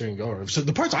Sergio Gore. So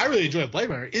the parts I really enjoy of Blade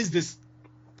Runner is this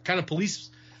kind of police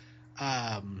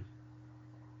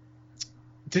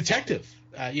detective.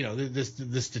 You know,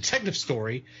 this detective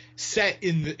story set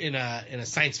in a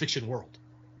science fiction world.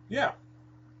 Yeah.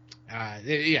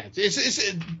 Yeah,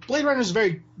 it's Blade Runner is a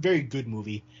very, very good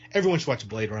movie. Everyone should watch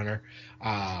Blade Runner.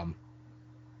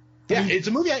 Yeah, it's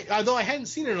a movie, although I hadn't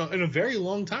seen it in a very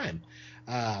long time.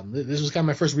 This was kind of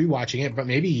my first rewatching it, but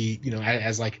maybe, you know,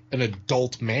 as like an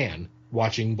adult man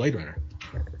watching Blade Runner.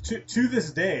 To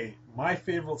this day, my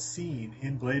favorite scene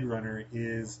in Blade Runner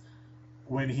is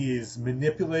when he's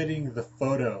manipulating the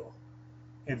photo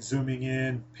and zooming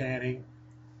in, panning.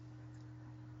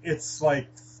 It's like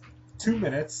 2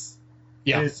 minutes.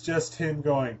 Yeah. And it's just him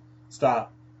going,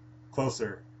 stop,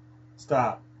 closer,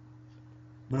 stop,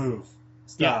 move,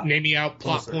 stop. Yeah, naming out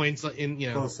plot closer, points in, you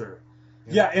know. Closer.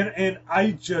 Yeah, and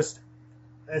I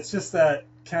it's just that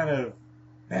kind of,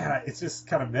 man, it's just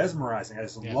kind of mesmerizing. I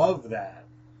just love that.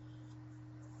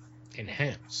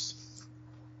 Enhance.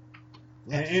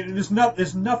 And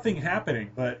there's nothing happening,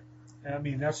 but I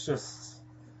mean that's just,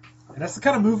 and that's the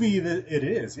kind of movie that it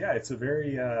is. Yeah, it's a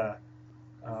very I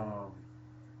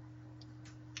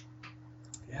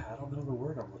don't know the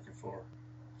word I'm looking for.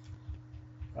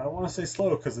 I don't want to say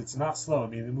slow because it's not slow. I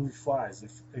mean, the movie flies.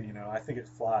 I think it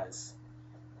flies.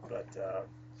 But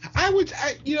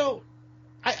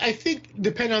I think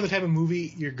depending on the type of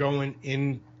movie you're going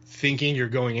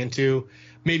into,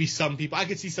 maybe some people, I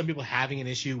could see some people having an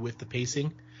issue with the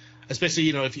pacing, especially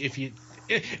if you.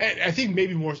 I think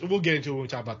maybe more. We'll get into it when we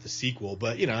talk about the sequel,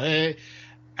 but I don't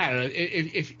know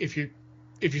if you're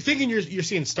thinking you're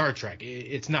seeing Star Trek,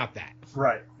 it's not that.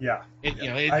 Right. Yeah.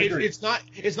 I agree. It's not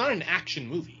an action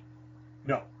movie.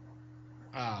 No.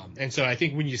 And so I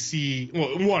think when you see,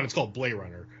 one, it's called Blade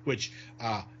Runner, which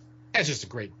that's just a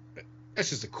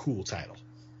cool title.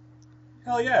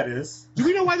 Hell yeah, it is. Do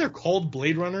we know why they're called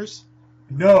Blade Runners?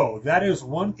 No, that is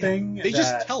one thing. They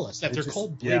just tell us that they're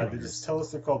called Blade Runners. Yeah, they just tell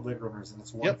us they're called Blade Runners, and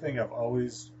it's one thing I've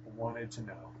always wanted to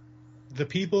know. The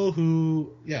people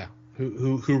who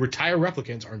retire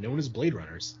replicants are known as Blade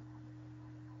Runners.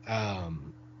 I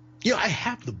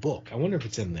have the book. I wonder if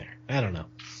it's in there. I don't know.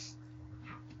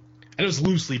 I know it's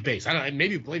loosely based. I don't know.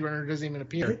 Maybe Blade Runner doesn't even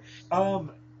appear.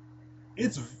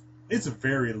 It's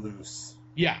very loose.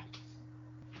 Yeah.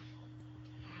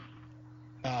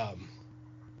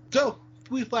 So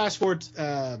we flash forward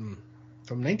from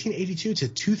 1982 to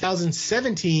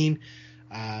 2017.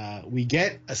 We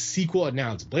get a sequel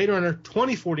announced, Blade Runner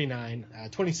 2049,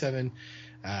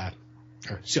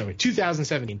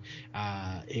 2017.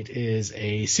 It is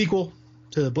a sequel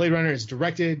to Blade Runner. It's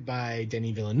directed by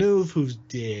Denis Villeneuve, who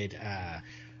did, I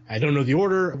don't know the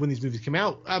order of when these movies came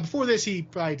out. Before this, he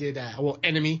probably did,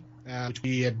 Enemy, which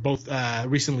we had both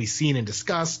recently seen and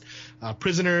discussed.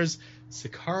 Prisoners,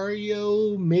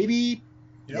 Sicario, maybe?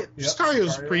 Yep,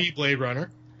 Sicario's pre-Blade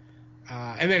Runner.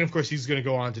 And then, of course, he's going to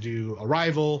go on to do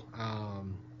Arrival.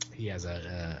 He has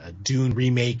a Dune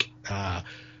remake,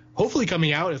 hopefully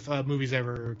coming out if movies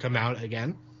ever come out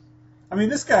again. I mean,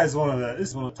 this guy is one of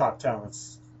the top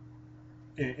talents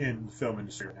in the film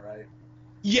industry, right?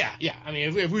 Yeah. I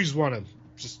mean, if we just want to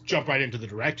just jump right into the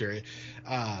director,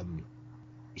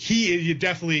 he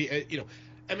definitely,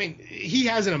 I mean, he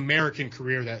has an American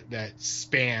career that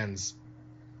spans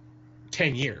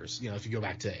 10 years, if you go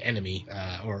back to Enemy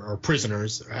or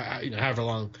Prisoners, however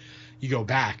long you go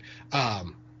back,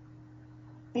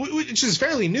 which is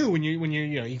fairly new when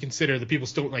you consider the people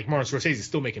still, like Martin Scorsese,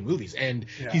 still making movies, and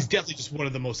he's definitely just one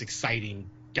of the most exciting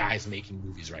guys making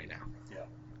movies right now.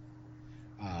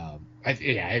 I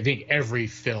think every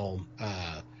film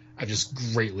I've just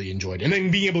greatly enjoyed, and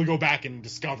then being able to go back and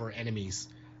discover Enemies,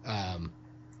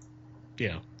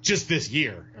 just this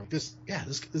year. Just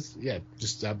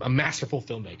a masterful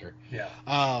filmmaker.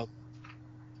 Yeah.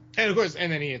 And of course, and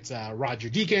then it's Roger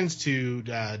Deakins to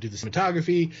do the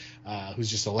cinematography, who's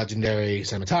just a legendary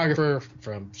cinematographer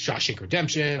from Shawshank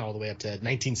Redemption all the way up to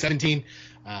 1917.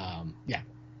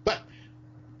 But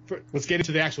let's get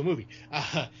into the actual movie.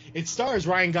 It stars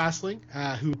Ryan Gosling,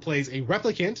 who plays a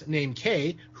replicant named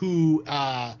Kay, who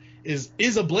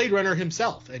is a Blade Runner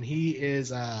himself, and he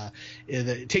is.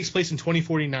 It takes place in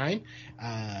 2049.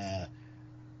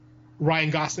 Ryan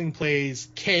Gosling plays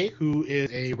Kay, who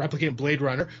is a replicant Blade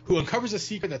Runner who uncovers a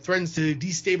secret that threatens to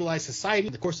destabilize society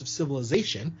in the course of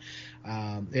civilization.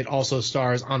 It also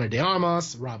stars Ana de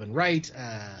Armas, Robin Wright,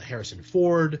 Harrison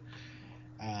Ford.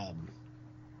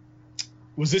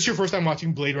 Was this your first time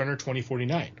watching Blade Runner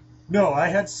 2049? No, I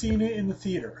had seen it in the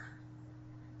theater.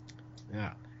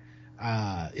 Yeah.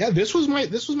 This was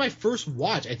my first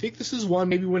watch. I think this is one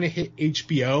maybe when it hit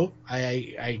HBO.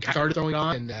 I started throwing it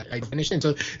on and I finished it. And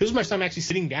so this was my first time actually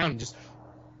sitting down and just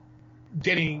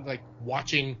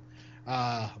watching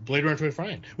Blade Runner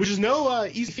 2049, which is no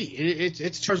easy feat.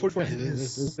 It's charged 44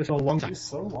 minutes. It's a long time. It's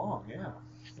so long, yeah.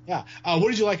 Yeah. What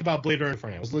did you like about Blade Runner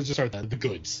 2049? Let's just start with the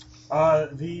goods.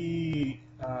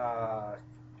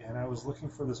 And I was looking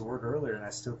for this word earlier, and I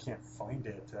still can't find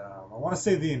it. I want to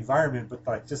say the environment,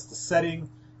 but just the setting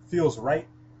feels right.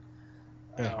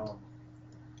 Yeah.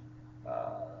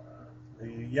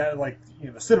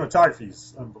 The cinematography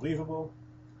is unbelievable.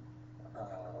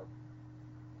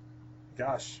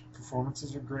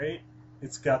 Performances are great.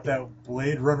 It's got that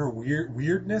Blade Runner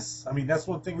weirdness. I mean, that's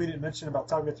one thing we didn't mention about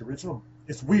talking about the original.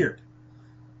 It's weird,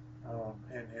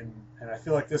 and I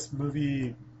feel like this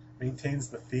movie maintains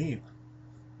the theme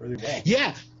really well.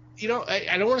 Yeah,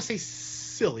 I don't want to say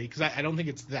silly because I don't think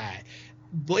it's that.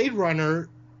 Blade Runner,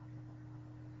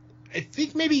 I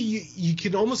think maybe you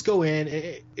can almost go in,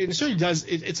 and it certainly does.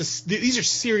 These are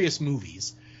serious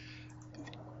movies,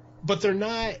 but they're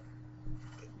not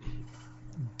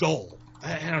dull.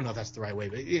 I don't know if that's the right way,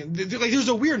 but like there's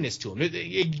a weirdness to them.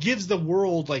 It gives the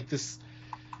world like this.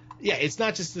 Yeah, it's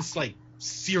not just this like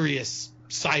serious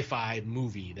sci-fi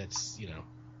movie that's, you know.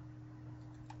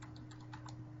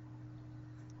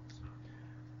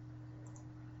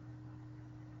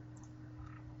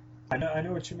 I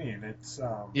know what you mean. It's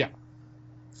yeah,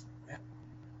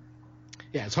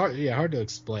 it's hard. Yeah, hard to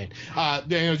explain.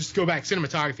 Just go back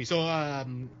cinematography. So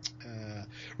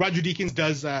Roger Deakins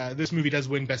does this movie does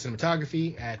win best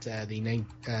cinematography at the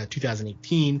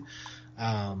 2018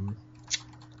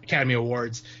 Academy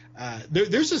Awards.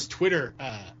 There's this Twitter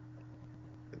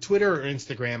or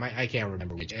Instagram, I can't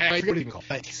remember which. I forget what it's even called.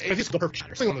 But it's the perfect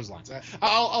shot or something along those lines.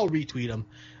 I'll retweet them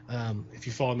if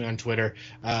you follow me on Twitter.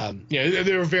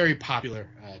 They're a very popular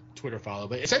Twitter follow.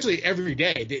 But essentially every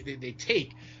day they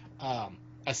take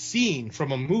a scene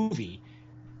from a movie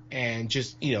and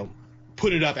just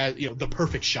put it up as the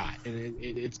perfect shot, and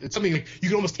it's something like you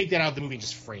can almost take that out of the movie and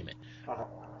just frame it.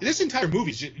 This entire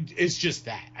movie is just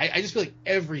that. I just feel like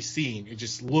every scene it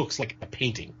just looks like a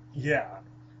painting. Yeah,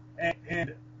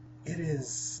 and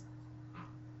it's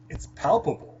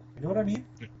palpable. You know what I mean?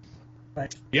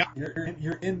 Like, yeah,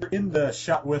 you're in the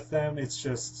shot with them. It's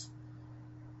just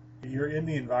you're in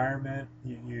the environment.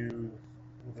 You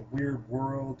the weird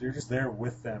world. You're just there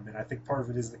with them, and I think part of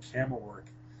it is the camera work,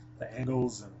 the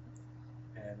angles,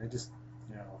 and it just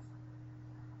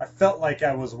I felt like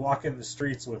I was walking the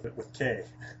streets with Kay.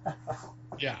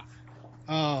 Yeah.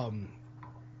 And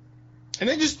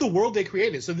then just the world they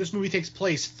created. So this movie takes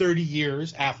place 30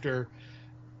 years after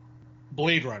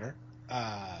Blade Runner.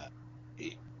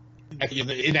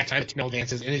 In that time,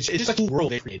 dances, and it's just like the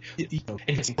world they created.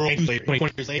 And it's 20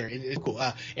 years later, it's cool.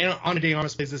 And Ana de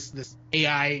Armas plays this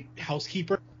AI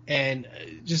housekeeper, and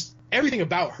just everything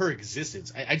about her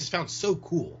existence, I just found so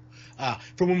cool.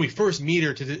 From when we first meet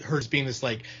her to her just being this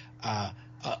like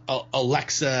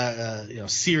Alexa,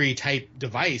 Siri type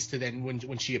device, to then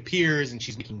when she appears and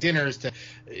she's making dinners, to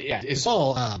it's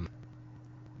all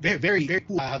very very very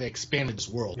cool how they expanded this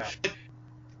world.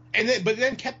 Yeah. But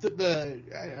then kept the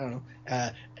I don't know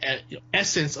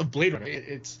essence of Blade Runner.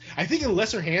 I think in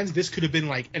lesser hands this could have been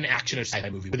like an action or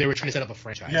sci-fi movie, but they were trying to set up a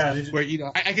franchise. Yeah, where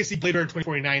I can see Blade Runner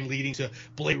 2049 leading to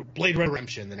Blade Runner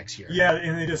Redemption the next year. Yeah,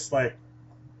 and they just like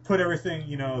put everything,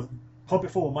 pump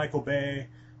it full of Michael Bay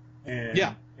and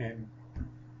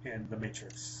The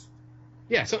Matrix.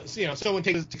 Yeah, so someone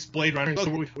takes Blade Runner,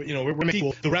 we're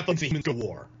making the replicants humans go to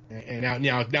war, and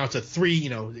now it's a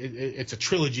it's a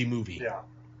trilogy movie. Yeah.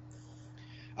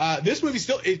 This movie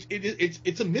still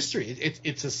it's a mystery.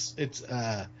 It's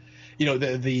the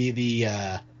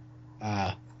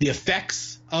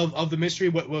effects of the mystery,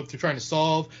 what they're trying to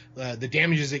solve, the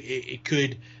damages it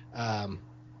could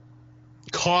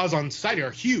cause on society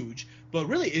are huge, but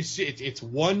really it's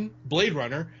one Blade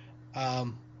Runner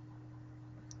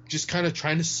just kind of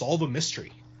trying to solve a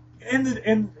mystery. And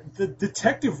the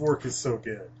detective work is so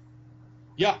good.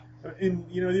 Yeah. In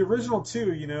the original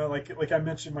too, like I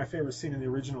mentioned, my favorite scene in the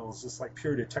original is just like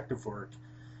pure detective work,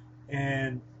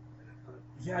 and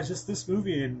just this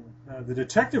movie and the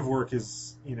detective work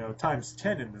is times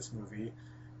 10 in this movie,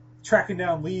 tracking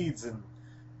down leads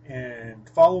and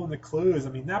following the clues. I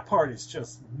mean, that part is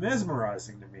just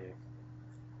mesmerizing to me.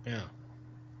 Yeah.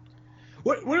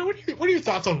 What are your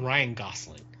thoughts on Ryan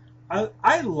Gosling?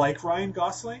 I like Ryan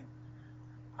Gosling.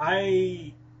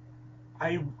 I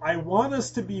want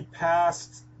us to be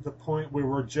past the point where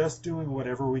we're just doing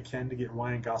whatever we can to get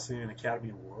Ryan Gosling an Academy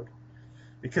Award,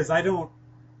 because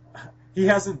he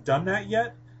hasn't done that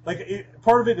yet. Like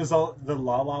part of it is all the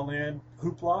La La Land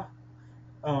hoopla.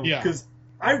 Because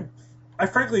I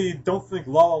frankly don't think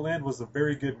La La Land was a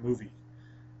very good movie,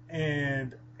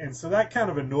 and so that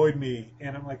kind of annoyed me.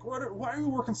 And I'm like, why are you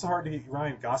working so hard to get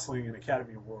Ryan Gosling an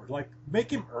Academy Award? Like, make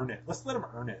him earn it. Let's let him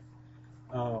earn it.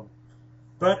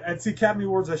 But at the Academy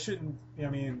Awards, I shouldn't.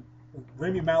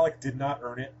 Rami Malek did not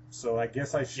earn it, so I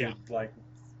guess I should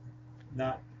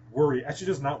not worry. I should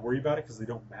just not worry about it because they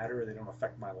don't matter. They don't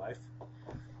affect my life.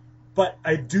 But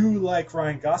I do like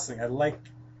Ryan Gosling. I like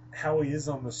how he is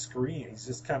on the screen. He's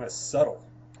just kind of subtle.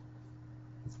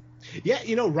 Yeah,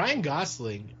 Ryan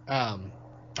Gosling. I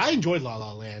enjoyed La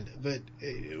La Land, but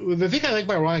the thing I like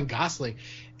about Ryan Gosling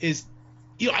is,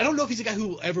 I don't know if he's a guy who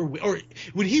will ever win, or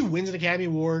when he wins an Academy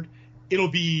Award, it'll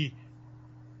be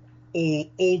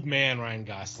old man Ryan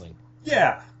Gosling.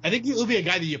 Yeah. I think he'll be a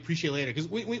guy that you appreciate later, because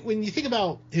when you think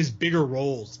about his bigger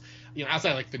roles,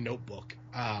 outside like The Notebook,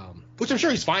 which I'm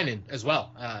sure he's fine in as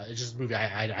well. It's just a movie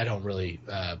I don't really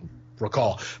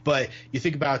recall. But you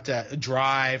think about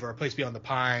Drive or A Place Beyond the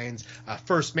Pines,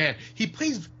 First Man.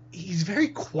 He's very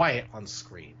quiet on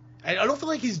screen. I don't feel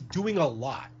like he's doing a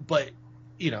lot, but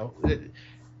he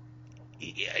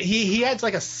adds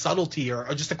like a subtlety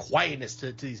or just a quietness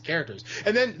to these characters.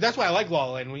 And then that's why I like La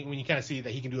La Land when you kind of see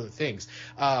that he can do other things.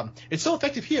 It's so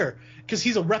effective here because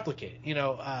he's a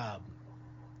replicant,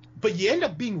 but you end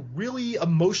up being really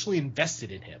emotionally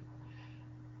invested in him.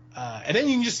 And then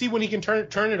you can just see when he can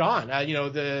turn it on.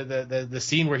 The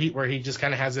scene where he just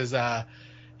kind of has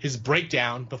his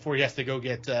breakdown before he has to go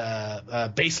get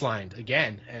baselined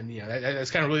again, and that's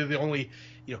kind of really the only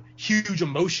huge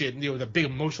emotion, the big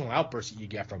emotional outburst that you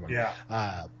get from him. Yeah.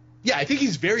 I think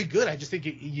he's very good. I just think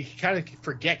you kind of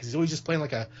forget because he's always just playing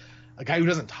like a guy who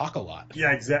doesn't talk a lot.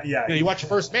 Yeah, exactly. Yeah. You watch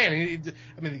First Man.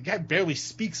 The guy barely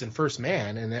speaks in First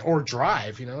Man, or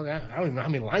Drive. I don't even know how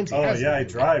many lines he has. Oh yeah,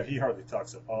 Drive. He hardly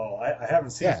talks at all. I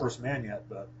haven't seen First Man yet,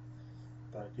 but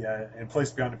yeah, and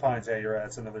Place Beyond the Pines. Yeah, you're right.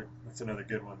 It's another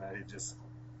good one that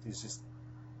he's just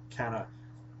kind of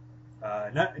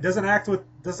doesn't act with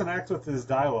his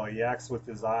dialogue. He acts with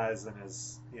his eyes and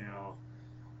his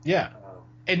Yeah.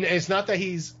 And it's not that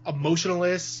he's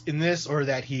emotionless in this or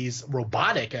that he's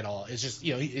robotic at all. It's just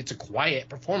it's a quiet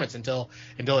performance until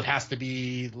it has to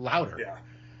be louder.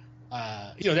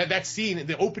 Yeah. That scene,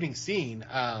 the opening scene,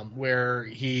 where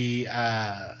he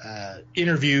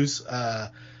interviews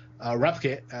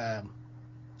replicant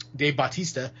Dave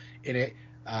Bautista in it.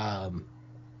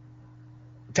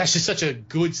 That's just such a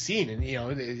good scene, and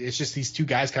it's just these two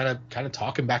guys kind of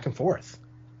talking back and forth.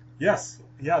 Yes.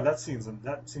 Yeah. That seems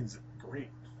great.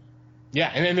 Yeah,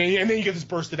 and then you get this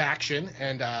burst of action,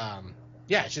 and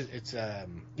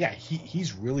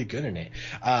he's really good in it.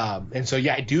 And so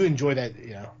I do enjoy that.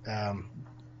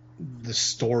 The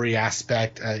story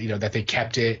aspect, that they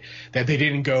kept it, that they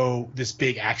didn't go this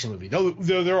big action movie. Though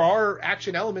there are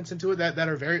action elements into it that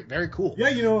are very, very cool. Yeah,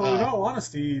 in all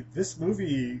honesty, this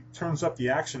movie turns up the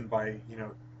action by,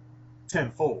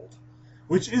 tenfold,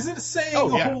 which isn't saying a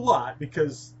whole lot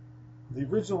because the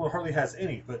original hardly has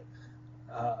any, but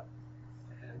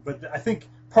I think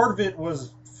part of it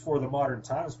was for the modern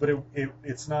times, but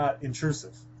it's not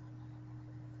intrusive.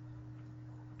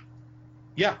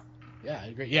 Yeah. Yeah, I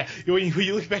agree. Yeah, when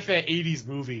you look back at that '80s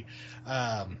movie,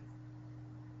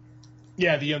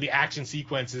 the action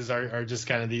sequences are just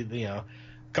kind of the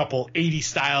couple '80s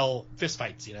style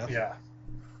fistfights, Yeah.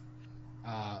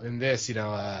 In this,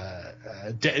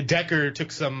 Decker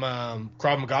took some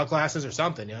Krav Maga classes or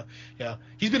something.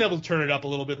 He's been able to turn it up a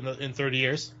little bit in 30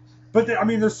 years. But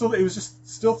it was just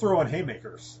still throwing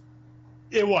haymakers.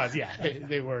 It was, yeah.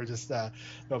 They were just no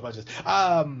budgets.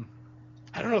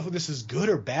 I don't know if this is good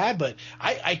or bad, but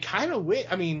I kind of wish.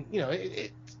 I mean,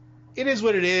 it is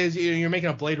what it is. You're making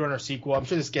a Blade Runner sequel. I'm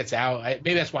sure this gets out.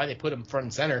 Maybe that's why they put him front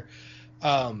and center.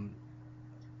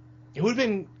 It would have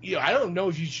been. I don't know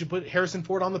if you should put Harrison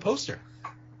Ford on the poster.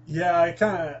 Yeah, I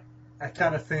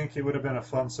kind of think it would have been a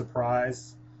fun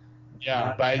surprise.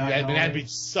 Yeah, that'd be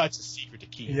such a secret to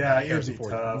keep. Yeah, it would Harrison be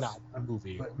Ford, tough. not a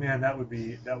movie. But man, that would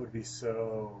be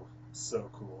so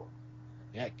cool.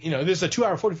 Yeah, there's a 2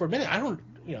 hour 44 minute. I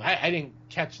didn't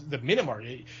catch the minute mark.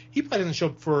 He probably doesn't show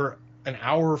up for an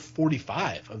hour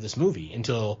 45 of this movie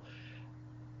until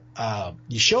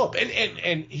you show up,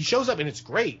 and he shows up and it's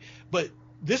great. But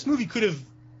this movie could have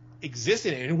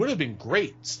existed and it would have been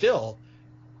great still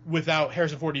without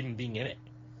Harrison Ford even being in it.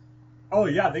 Oh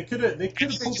yeah, they could have pulled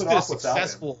it off without him.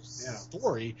 Successful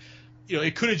story.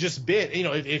 It could have just been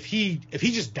if he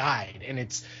just died and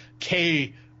it's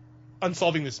Kay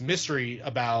unsolving this mystery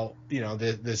about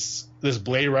this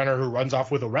Blade Runner who runs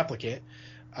off with a replicant.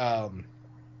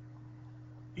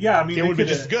 Yeah, I mean, it would be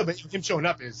just good, but him showing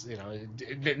up is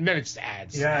then it just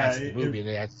adds. Yeah, to the movie.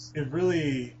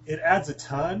 It adds a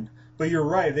ton. But you're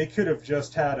right; they could have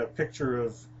just had a picture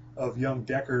of young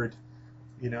Deckard,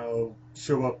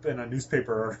 show up in a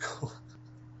newspaper article,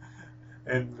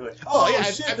 and be like,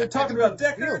 shit, they're talking about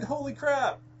Deckard. Holy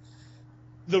crap!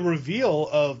 The reveal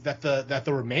of that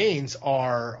the remains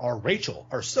are Rachel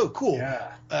are so cool.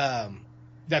 Yeah.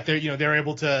 That they're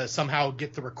able to somehow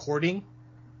get the recording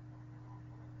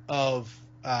of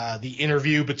the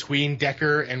interview between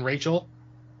Decker and Rachel,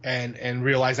 and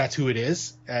realize that's who it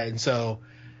is. And so,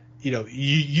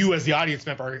 you as the audience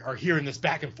member are hearing this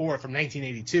back and forth from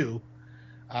 1982.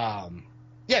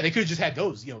 They could have just had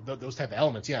those those type of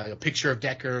elements. A picture of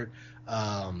Decker.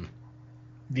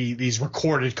 These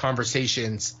recorded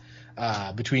conversations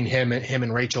between him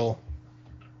and Rachel,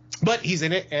 but he's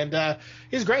in it and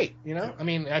he's great. I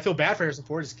mean, I feel bad for Harrison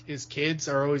Ford. His kids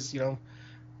are always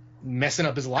messing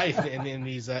up his life in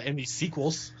these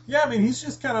sequels. Yeah, I mean, he's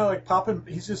just kind of like popping.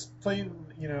 He's just playing,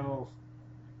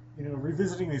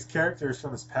 revisiting these characters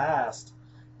from his past.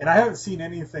 And I haven't seen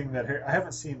anything I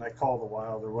haven't seen like Call of the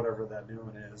Wild or whatever that new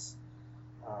one is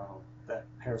that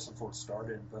Harrison Ford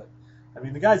started. But I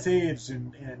mean, the guy's aged,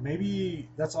 and maybe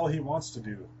that's all he wants to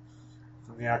do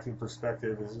from the acting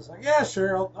perspective. Is just like, yeah,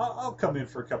 sure, I'll come in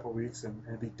for a couple weeks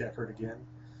and be Deckard again,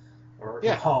 or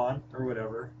Han or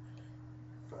whatever.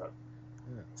 But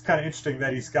it's kind of interesting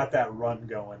that he's got that run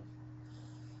going.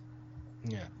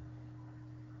 Yeah.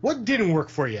 What didn't work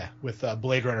for you with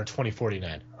Blade Runner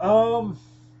 2049?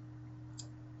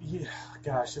 Yeah,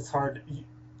 gosh, it's hard.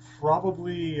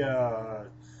 Probably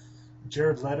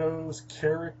Jared Leto's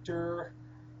character,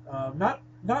 not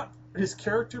his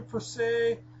character per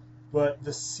se, but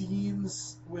the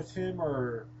scenes with him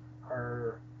are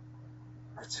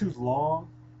too long.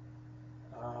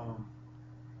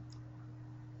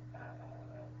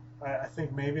 I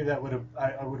think maybe that would have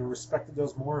I would have respected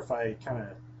those more if I kind of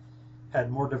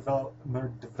had more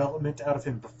development out of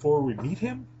him before we meet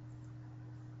him.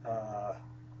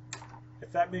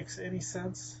 If that makes any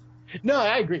sense. No,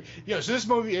 I agree. So this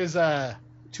movie is 2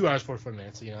 hours 44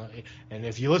 minutes. And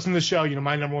if you listen to the show,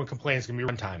 my number one complaint is gonna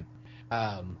be runtime.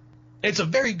 It's a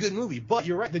very good movie, but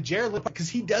you're right. The Jared Leto, because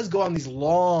he does go on these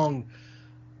long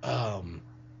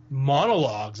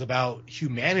monologues about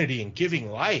humanity and giving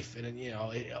life, and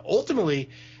ultimately,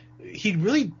 he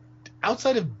really,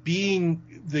 outside of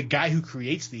being the guy who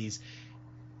creates these,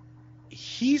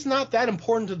 he's not that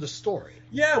important to the story.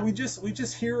 Yeah, we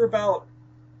just hear about,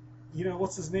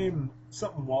 what's his name?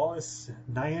 Something Wallace,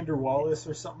 Nyander Wallace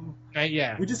or something.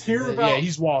 Yeah. We just hear about. Yeah,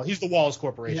 he's the Wallace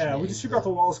Corporation. Yeah, we just hear about the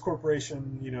Wallace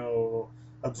Corporation,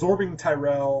 absorbing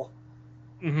Tyrell,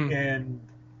 and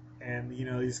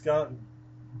he's got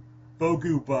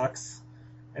Bogu bucks,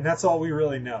 and that's all we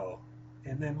really know.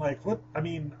 And then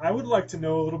I would like to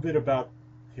know a little bit about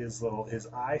his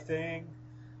eye thing,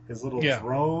 his little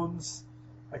drones.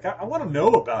 I want to know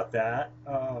about that.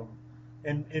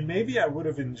 And maybe I would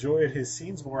have enjoyed his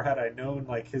scenes more had I known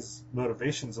his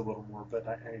motivations a little more, but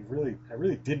I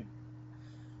really didn't.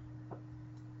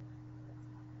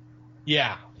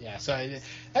 Yeah. So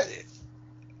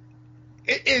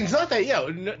it's not that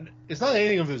it's not that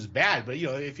anything of it was bad, but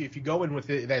if you go in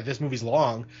with it, that this movie's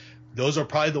long, those are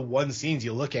probably the one scenes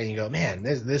you look at and you go, man,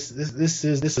 this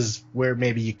is where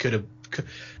maybe you could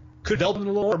develop it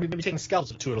a little more, maybe taking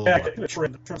scalps to it a little more. I could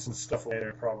trim some stuff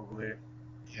later probably.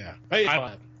 Yeah.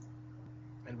 And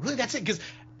really, that's it. Because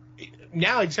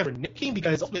now, except for nitpicking,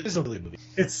 because this is a really good movie.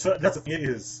 That's the thing. It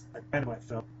is a dynamite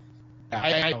film.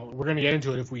 I know we're going to get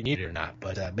into it if we need it or not,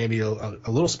 but maybe a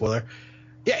little spoiler.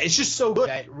 Yeah, it's just so good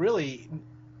that really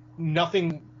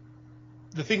nothing.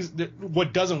 The things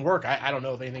what doesn't work, I don't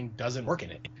know if anything doesn't work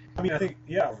in it. I mean, I think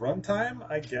runtime,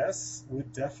 I guess,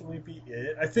 would definitely be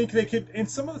it. I think they could, and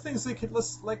some of the things they could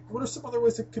list, what are some other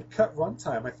ways they could cut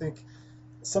runtime? I think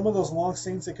some of those long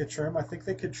scenes they could trim. I think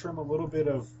they could trim a little bit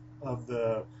of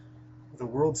the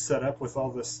world setup with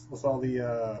all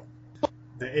the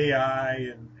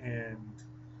AI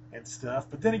and stuff.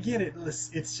 But then again, it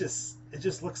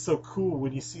just looks so cool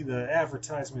when you see the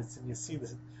advertisements and you see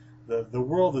the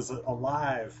world is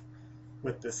alive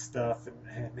with this stuff.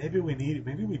 And maybe we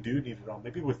do need it all.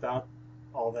 Maybe without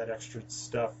all that extra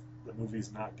stuff, the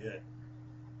movie's not good.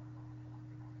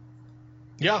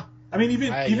 Yeah. I mean,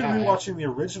 even rewatching the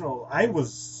original,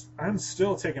 I'm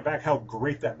still taken back how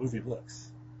great that movie looks.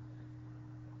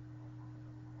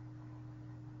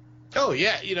 Oh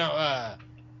yeah,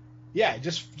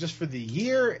 just for the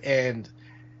year, and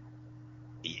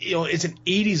it's an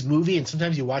 '80s movie, and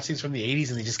sometimes you watch things from the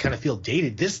 '80s and they just kind of feel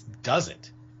dated. This doesn't,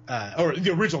 or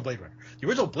the original Blade Runner. The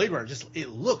original Blade Runner it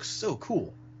looks so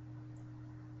cool.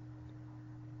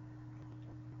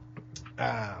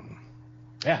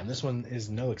 Yeah, and this one is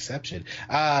no exception.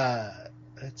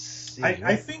 Let's see.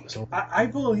 I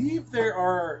believe there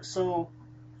are. So,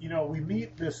 we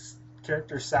meet this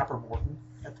character Sapper Morton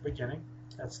at the beginning.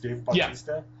 That's Dave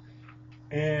Bautista.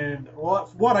 Yeah. And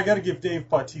one, I got to give Dave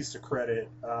Bautista credit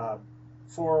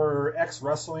for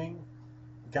ex-wrestling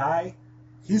guy.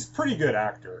 He's a pretty good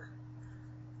actor.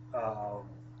 Oh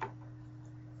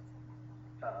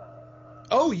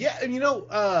yeah, and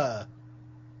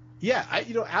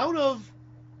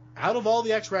out of all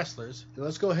the ex-wrestlers,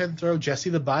 let's go ahead and throw Jesse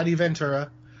the Body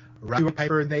Ventura, Roddy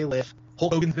Piper and They Live,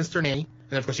 Hulk Hogan's Mr. Nanny,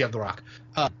 and of course you have The Rock.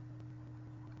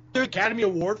 The Academy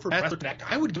Award for Best Wrestler Actor,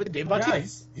 I would give it to Dave Bautista. Yeah,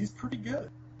 he's pretty good.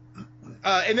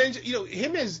 And then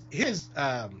him as his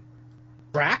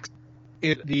Drax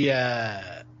in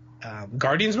the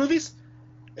Guardians movies,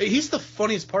 he's the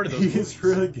funniest part of those movies. He's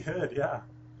really good, yeah.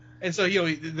 And so,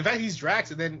 the fact he's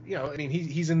Drax, and then, I mean,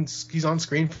 he's on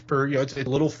screen for, it's a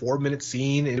little 4-minute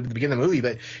scene at the beginning of the movie,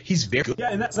 but he's very good.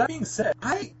 Yeah, and that being said,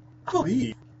 I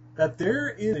believe that there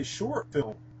is a short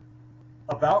film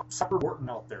about Sapper Morton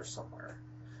out there somewhere.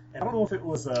 And I don't know if it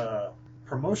was a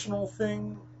promotional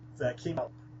thing that came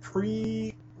out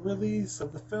pre-release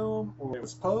of the film or it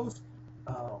was post.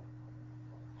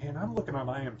 And I'm looking on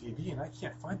IMDb and I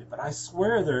can't find it, but I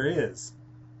swear there is.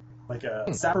 Like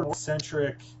a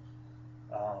Sapper-centric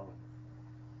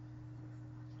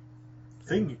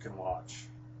thing you can watch.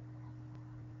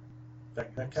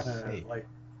 That kind of like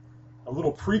a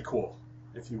little prequel,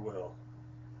 if you will.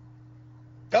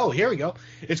 Oh, here we go.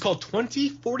 It's called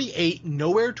 2048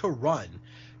 Nowhere to Run.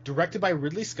 Directed by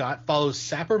Ridley Scott, follows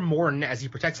Sapper Morton as he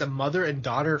protects a mother and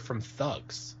daughter from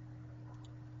thugs.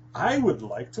 I would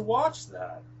like to watch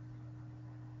that.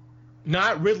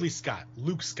 Not Ridley Scott,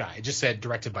 Luke Scott. It just said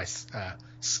directed by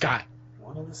Scott.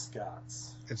 One of the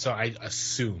Scotts. And so I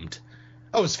assumed.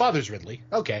 Oh, his father's Ridley.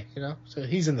 Okay, so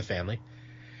he's in the family.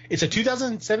 It's a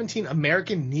 2017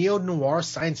 American neo-noir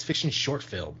science fiction short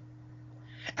film,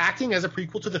 acting as a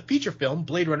prequel to the feature film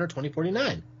Blade Runner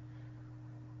 2049.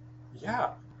 Yeah.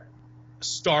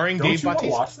 Starring Don't Dave Bautista.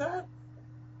 You want to watch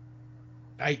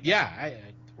that?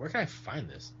 Where can I find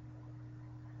this?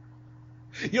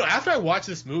 After I watched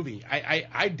this movie,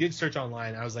 I did search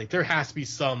online. I was like, there has to be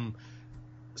some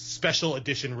special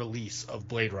edition release of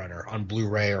Blade Runner on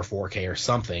Blu-ray or 4K or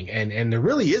something, and there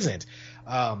really isn't,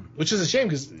 which is a shame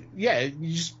because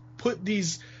you just put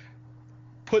this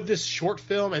short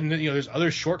film, and there's other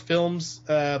short films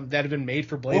that have been made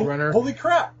for Blade Runner. Holy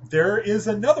crap! There is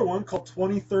another one called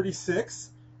 2036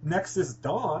 Nexus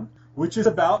Dawn, which is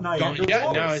about Niagara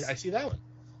Falls. No, I see that one.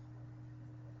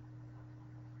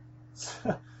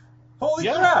 Holy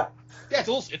crap! Yeah, it's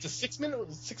a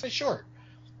 6-minute short.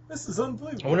 This is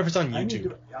unbelievable. I wonder if it's on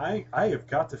YouTube. I have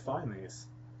got to find these.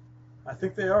 I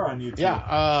think they are on YouTube.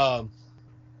 Yeah.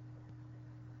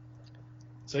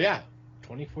 So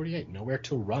 2048, Nowhere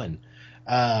to Run.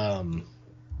 That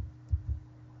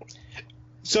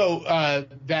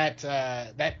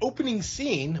opening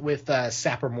scene with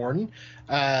Sapper Morton,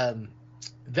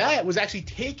 that was actually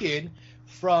taken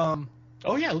from.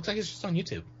 Oh yeah, it looks like it's just on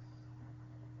YouTube.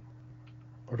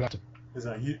 Or about to. Is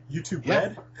that YouTube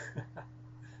Red?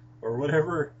 Or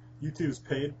whatever YouTube's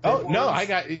paid. Oh no,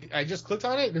 I just clicked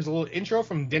on it. There's a little intro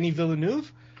from Denis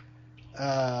Villeneuve,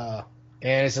 and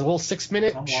it's a little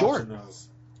 6-minute short. Those.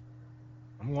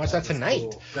 I'm gonna watch that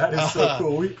tonight. Cool. That is so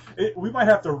cool. We might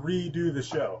have to redo the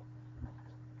show.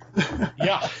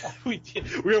 Yeah, we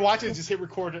did. We were watching it, just hit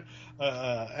record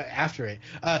after it.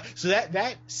 So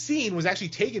that scene was actually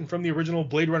taken from the original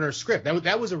Blade Runner script.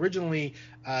 That was originally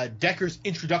Decker's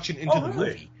introduction into the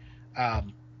movie.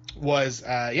 What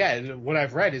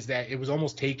I've read is that it was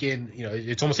almost taken,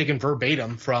 it's almost taken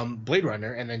verbatim from Blade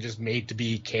Runner and then just made to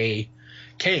be K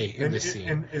in this scene.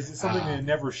 And is it something they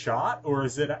never shot, or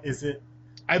is it?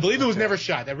 I believe it was never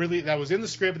shot. That was in the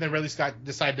script, and then Ridley Scott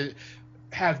decided to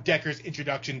have Decker's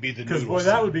introduction be the because boy,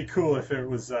 that would be cool if it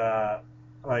was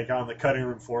like on the cutting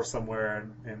room floor somewhere,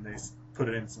 and they put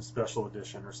it in some special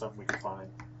edition or something we could find.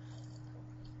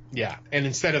 Yeah, and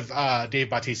instead of Dave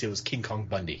Bautista, it was King Kong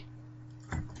Bundy.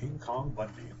 King Kong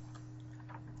Bundy.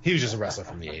 He was just a wrestler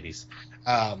from the 80s.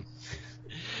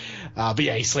 But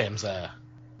yeah, he slams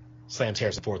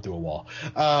Harrison Ford through a wall.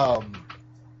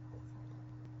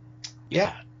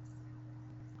 Yeah.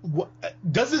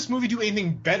 Does this movie do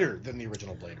anything better than the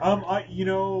original Blade Runner?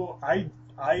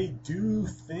 I do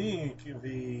think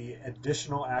the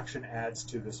additional action adds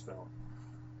to this film.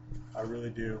 I really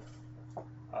do.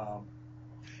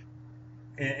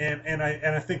 And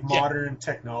I think modern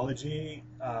technology,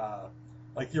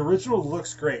 like the original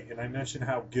looks great, and I mentioned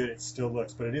how good it still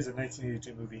looks, but it is a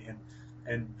 1982 movie,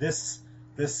 and this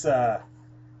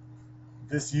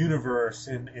universe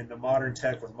in the modern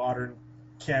tech with modern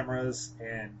cameras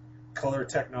and color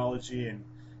technology and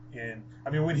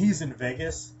I mean when he's in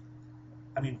Vegas,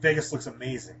 Vegas looks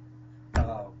amazing.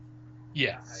 So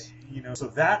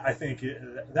that I think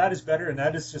that is better, and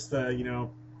that is just the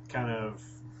kind of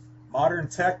modern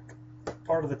tech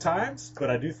part of the times, but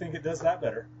I do think it does that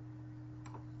better.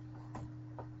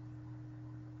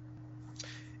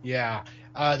 Yeah.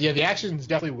 The action is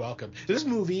definitely welcome. This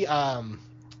movie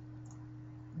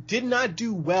did not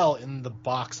do well in the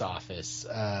box office.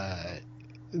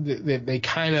 They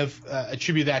kind of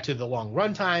attribute that to the long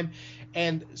runtime.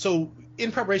 And so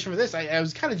in preparation for this, I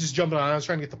was kind of just jumping on. I was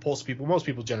trying to get the pulse of people. Most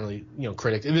people generally,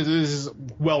 critics. And this is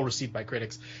well received by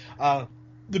critics.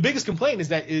 The biggest complaint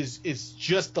is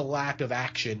just the lack of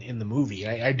action in the movie.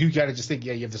 I do gotta just think,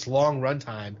 you have this long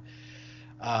runtime.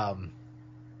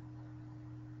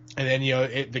 And then,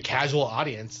 the casual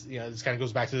audience, this kind of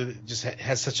goes back to just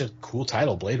has such a cool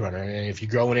title, Blade Runner. And if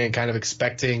you're going in kind of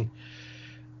expecting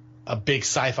a big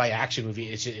sci-fi action movie,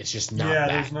 it's just not. Yeah,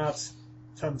 that. There's not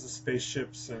tons of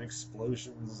spaceships and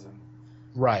explosions and.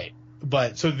 Right,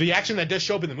 but so the action that does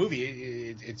show up in the movie,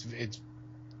 it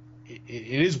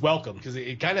is welcome, because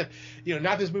it kind of,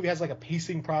 not this movie has like a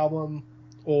pacing problem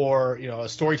or a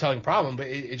storytelling problem, but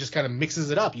it just kind of mixes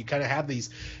it up. You kind of have these,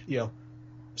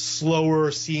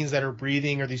 slower scenes that are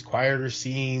breathing, or these quieter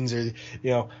scenes, or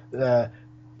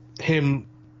him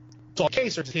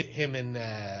case, or him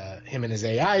and his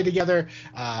AI together,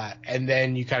 and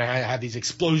then you kind of have these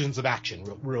explosions of action,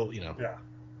 real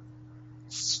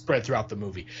spread throughout the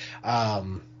movie. I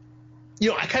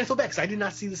kind of feel bad because I did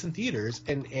not see this in theaters,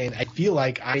 and I feel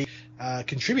like I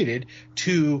contributed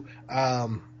to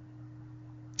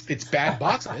its bad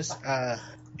box office,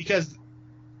 because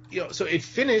so it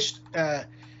finished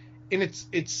in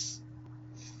its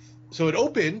so it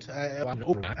opened,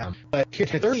 but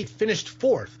it literally finished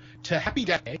fourth to Happy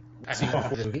Death Day, I see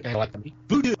the movie, and I like the movie,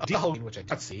 Voodoo of Halloween, which I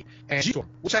did not see, and Geostorm,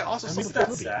 which I also saw the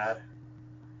movie, sad.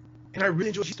 And I really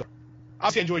enjoyed Geostorm.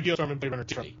 Obviously, I enjoyed Geostorm and Blade Runner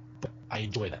 2, but I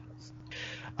enjoy them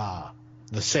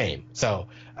the same. So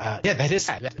that is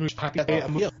sad. That movie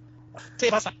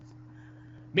Save us.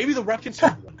 Maybe the rep can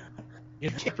start one.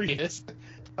 Can't read this.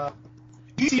 Do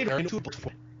you see it?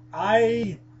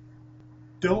 I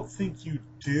don't think you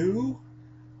do.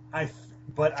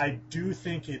 But I do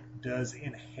think it does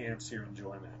enhance your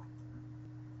enjoyment.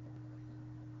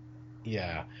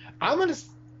 Yeah,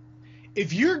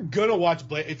 if you're gonna watch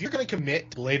if you're gonna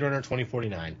commit to Blade Runner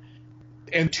 2049,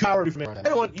 and 2 hours from it, I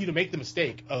don't want you to make the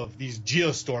mistake of these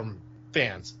Geostorm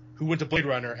fans who went to Blade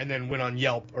Runner and then went on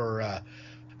Yelp or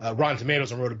Rotten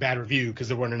Tomatoes and wrote a bad review because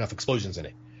there weren't enough explosions in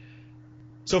it.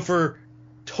 So for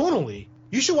tonally,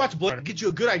 you should watch Blade Runner, get you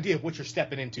a good idea of what you're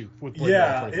stepping into with Blade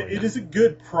Runner 2049. It is a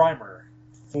good primer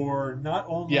for not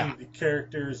only the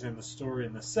characters and the story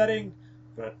and the setting,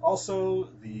 but also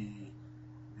the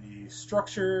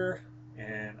structure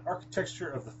and architecture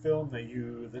of the film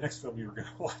the next film you were going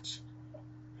to watch.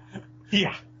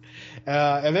 Yeah.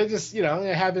 And then just,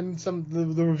 having some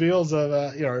the reveals of,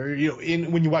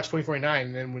 when you watch 2049,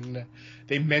 and then when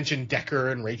they mention Decker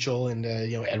and Rachel and,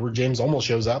 Edward James almost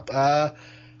shows up,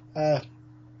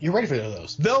 you're ready for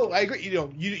those. Though, I agree,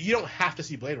 you don't have to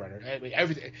see Blade Runner. I mean,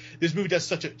 this movie does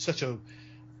such a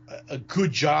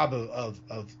good job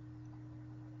of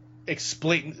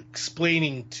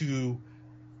explaining to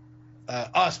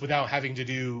us without having to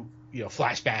do,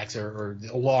 flashbacks or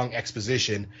a long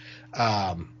exposition.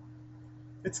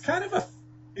 It's kind of a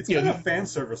fan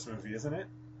service movie, isn't it?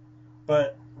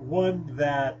 But one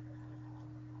that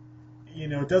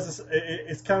does this.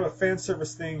 It's kind of a fan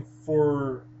service thing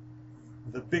for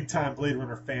the big time Blade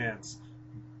Runner fans.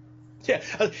 Yeah,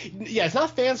 it's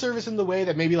not fan service in the way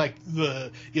that maybe like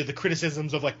the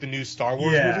criticisms of like the new Star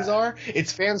Wars movies are.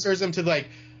 It's fan service to like,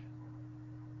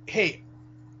 hey,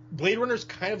 Blade Runner's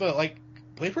kind of a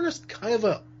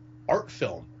art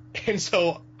film, and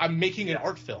so I'm making an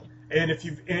art film. And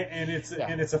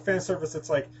it's a fan service. It's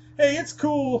like, hey, it's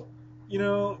cool,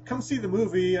 come see the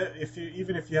movie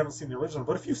even if you haven't seen the original.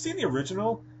 But if you've seen the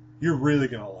original, you're really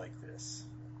gonna like this.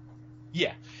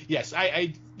 Yeah. Yes.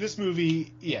 This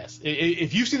movie. Yes.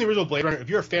 If you've seen the original Blade Runner, if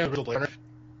you're a fan of the original Blade Runner,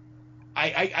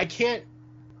 I can't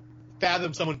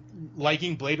fathom someone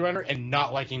liking Blade Runner and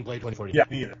not liking Blade 2049. Yeah,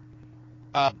 me either.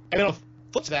 And then on the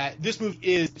flip to that, this movie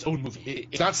is its own movie.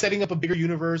 It's not setting up a bigger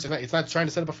universe. It's not trying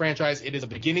to set up a franchise. It is a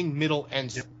beginning, middle,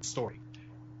 end story.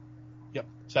 Yep.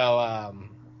 So,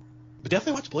 but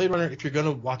definitely watch Blade Runner if you're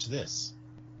gonna watch this.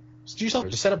 Just do yourself.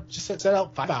 Just set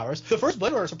out 5 hours. The first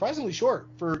Blade Runner is surprisingly short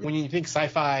for when you think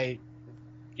sci-fi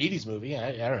 80s movie.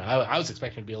 I don't know. I was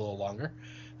expecting it to be a little longer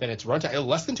than its runtime.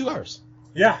 Less than 2 hours.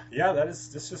 Yeah. That's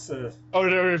just a. Oh,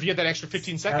 or if you get that extra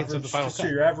 15 seconds of the final cut.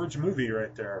 Your average movie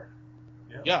right there.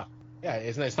 Yeah.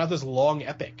 It's not this long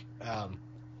epic of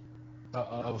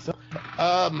a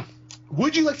film.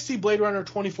 Would you like to see Blade Runner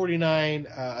 2049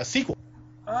 a sequel?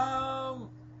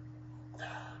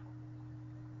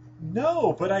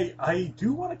 No, but I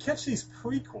do want to catch these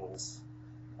prequels.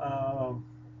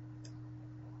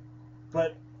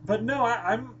 But no,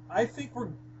 I think we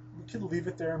can leave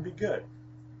it there and be good.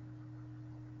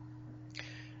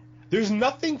 There's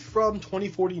nothing from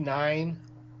 2049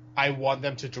 I want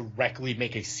them to directly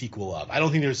make a sequel of. I don't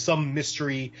think there's some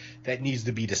mystery that needs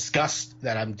to be discussed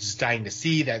that I'm just dying to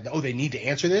see that, they need to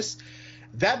answer this.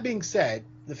 That being said,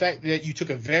 the fact that you took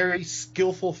a very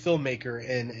skillful filmmaker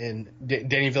in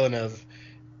Denis Villeneuve,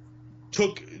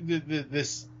 took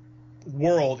this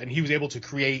world, and he was able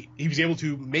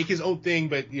to make his own thing,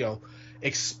 but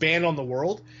expand on the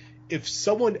world. If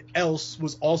someone else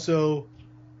was also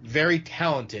very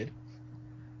talented,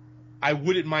 I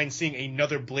wouldn't mind seeing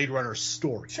another Blade Runner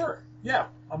story. Sure. Yeah.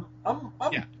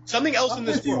 Something else I'm in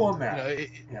this with you world. on that.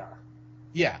 Yeah.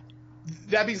 Yeah.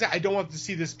 That being said, I don't want to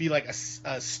see this be like a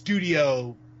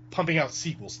studio pumping out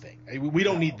sequels thing. We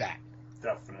don't need that.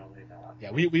 Definitely not.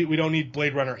 Yeah, we don't need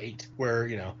Blade Runner 8 where,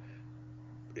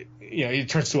 it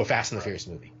turns to a Fast and the Furious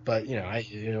movie. But,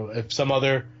 if some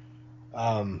other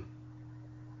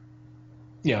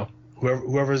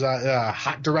whoever's a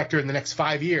hot director in the next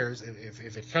 5 years,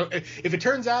 if it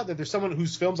turns out that there's someone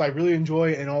whose films I really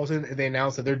enjoy and all of a sudden they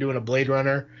announce that they're doing a Blade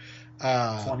Runner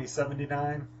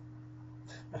 2079,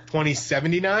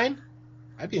 2079,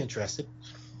 I'd be interested.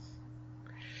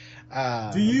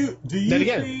 Do you then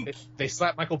again, think they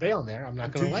slapped Michael Bay on there? I'm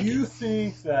not going to like it. Do you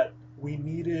think that we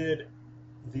needed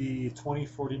the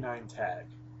 2049 tag?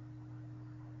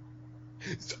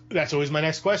 That's always my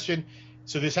next question.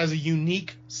 So this has a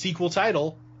unique sequel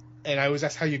title, and I always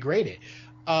ask how you grade it.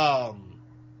 I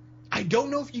don't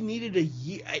know if you needed a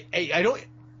year. I don't.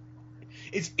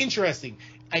 It's interesting.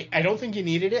 I don't think you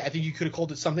needed it. I think you could have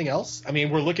called it something else. I mean,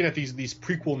 we're looking at these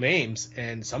prequel names,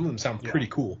 and some of them sound pretty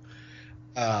cool.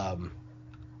 Let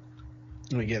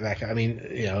me get back. I mean,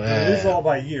 it is all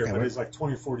by year, but it's like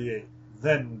 2048.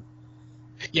 Then.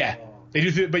 Yeah, they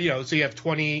do. But so you have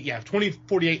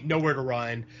 2048, Nowhere to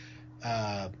Run.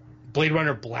 Blade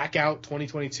Runner Blackout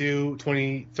 2022,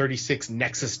 2036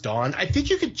 Nexus Dawn. I think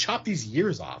you could chop these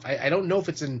years off. I don't know if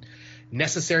it's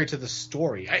necessary to the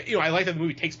story. I like that the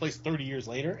movie takes place 30 years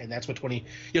later, and that's what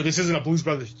this isn't a Blues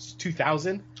Brothers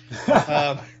 2000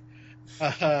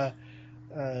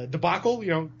 debacle.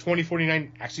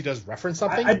 2049 actually does reference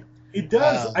something. It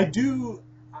does.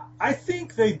 I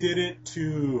think they did it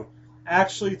to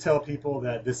actually tell people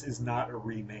that this is not a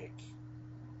remake.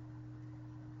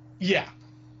 Yeah.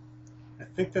 I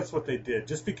think that's what they did.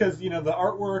 Just because, the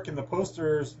artwork and the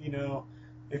posters,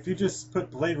 if you just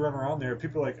put Blade Runner on there,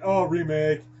 people are like, oh,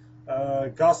 remake,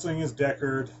 Gosling is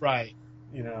Deckard. Right.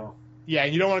 Yeah,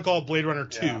 and you don't want to call it Blade Runner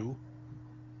 2.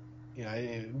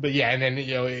 Yeah. But yeah, and then,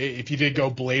 if you did go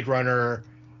Blade Runner,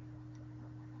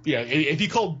 if you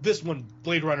called this one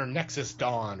Blade Runner Nexus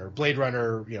Dawn or Blade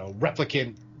Runner,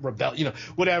 Replicant Rebel,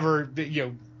 whatever,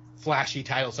 flashy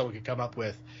title someone could come up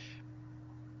with,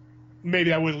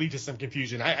 maybe that would lead to some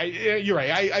confusion. You're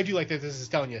right. I do like that this is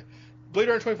telling you Blade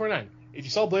Runner 2049. If you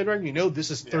saw Blade Runner,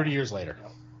 this is 30 years later. Yeah.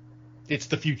 It's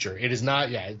the future. It is not.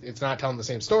 Yeah, it's not telling the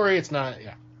same story. It's not.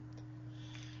 Yeah.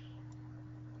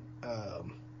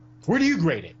 Where do you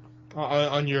grade it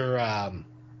on your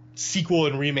sequel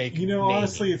and remake?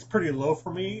 Honestly, it's pretty low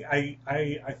for me. I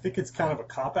think it's kind of a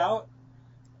cop out,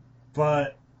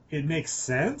 but it makes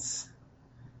sense.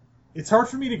 It's hard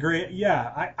for me to grade.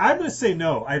 Yeah, I'm going to say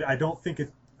no. I don't think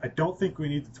we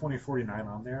need the 2049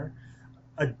 on there.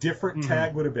 A different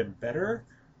tag would have been better.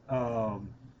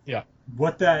 Yeah.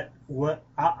 What I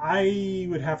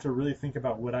would have to really think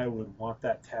about what I would want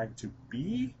that tag to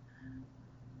be.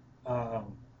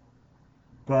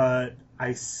 But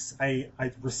I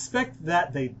respect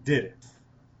that they did it.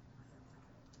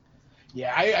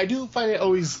 Yeah, I do find it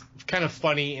always kind of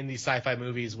funny in these sci-fi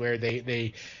movies where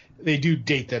they do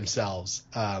date themselves.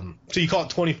 So you call it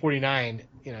 2049,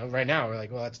 right now we're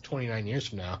like, well, that's 29 years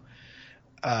from now.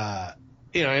 And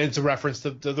it's a reference to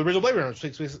the original Blade Runner, which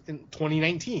takes place in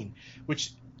 2019,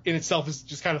 which in itself is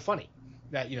just kind of funny.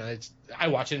 That, I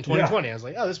watched it in 2020. Yeah. I was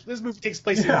like, oh, this movie takes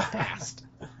place in the past.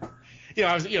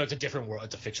 It's a different world.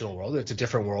 It's a fictional world. It's a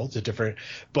different world.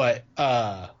 But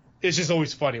it's just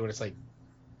always funny when it's like,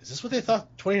 is this what they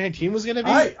thought 2019 was going to be?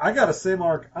 I gotta say,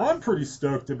 Mark, I'm pretty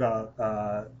stoked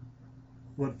about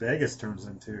what Vegas turns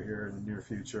into here in the near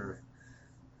future.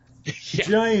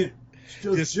 Yeah.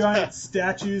 Giant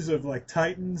statues of like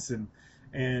Titans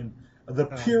and the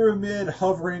pyramid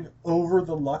hovering over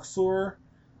the Luxor.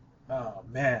 Oh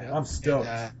man, I'm stoked.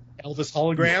 Elvis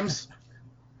holograms.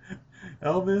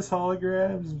 Elvis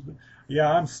holograms.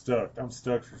 Yeah, I'm stoked. I'm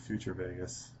stoked for future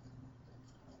Vegas.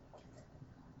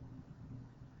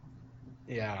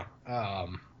 Yeah.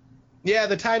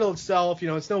 The title itself,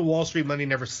 it's no Wall Street Money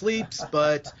Never Sleeps,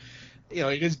 but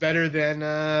it is better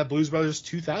than Blues Brothers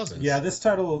 2000. Yeah, this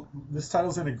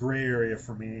title's in a gray area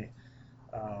for me.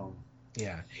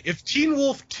 Yeah. If Teen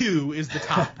Wolf 2 is the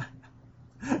top.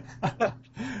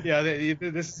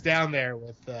 This is down there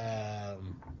with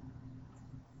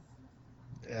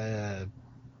I'd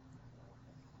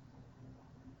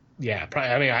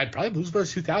probably Blues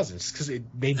Brothers 2000 just because it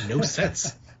made no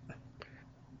sense.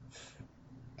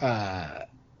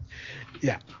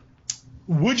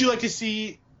 Would you like to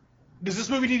see? Does this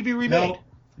movie need to be remade?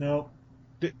 No.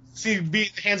 be in the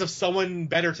hands of someone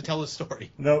better to tell the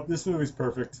story. No, this movie's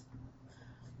perfect.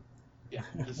 Yeah.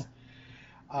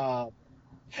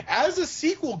 As a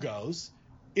sequel goes,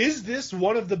 is this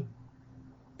one of the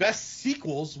best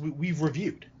sequels we've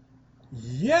reviewed?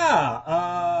 Yeah,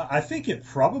 I think it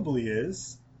probably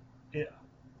is.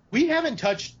 We haven't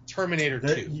touched Terminator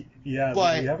 2. Yeah,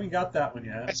 but we haven't got that one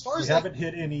yet. As far as we haven't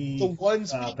hit any the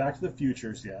ones Back to the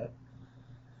Futures yet.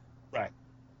 Right.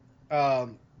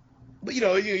 But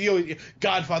you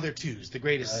Godfather 2 is the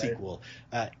greatest sequel.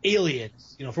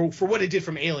 Aliens, for what it did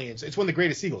from Aliens, it's one of the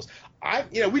greatest sequels.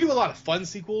 We do a lot of fun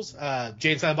sequels.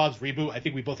 Jay and Silent Bob's Reboot, I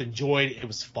think we both enjoyed. It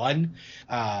was fun.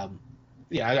 I'm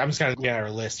just kind of looking at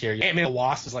our list here. Ant-Man and the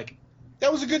Wasp is like,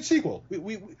 that was a good sequel.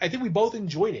 I think we both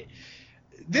enjoyed it.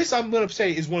 This, I'm going to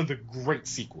say, is one of the great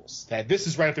sequels. That this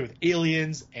is right up there with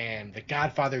Aliens and The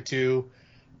Godfather 2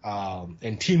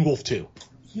 and Teen Wolf 2.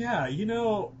 Yeah,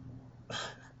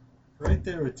 right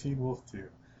there with Teen Wolf 2.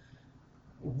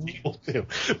 Teen Wolf 2.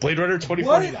 Blade Runner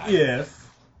 2049. What if...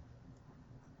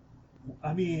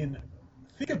 I mean,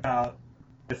 think about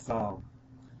if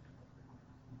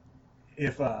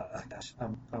gosh,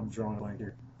 I'm drawing a blank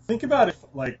here. Think about if,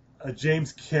 like, a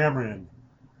James Cameron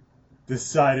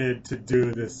decided to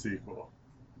do this sequel.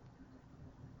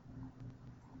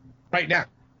 Right now.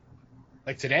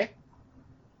 Like today?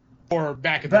 Or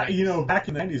back in the 90s? Back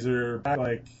in the 90s or back,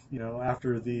 like,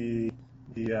 after the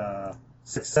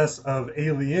success of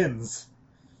Aliens.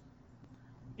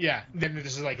 Yeah, then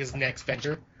this is like his next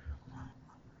venture.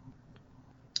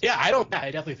 Yeah, I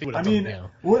definitely think it would have done now.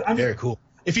 Very cool.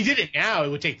 If he did it now, it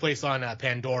would take place on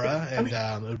Pandora, and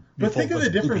it would be but think of the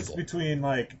difference between,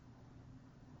 like,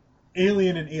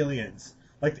 Alien and Aliens.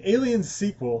 Like, the Aliens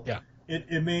sequel, yeah,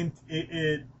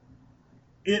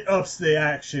 it ups the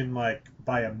action, like,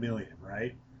 by 1 million,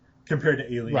 right? Compared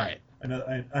to Alien, right?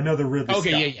 Another Ridley Scott.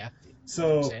 Okay, yeah.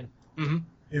 So,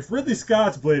 if Ridley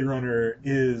Scott's Blade Runner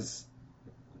is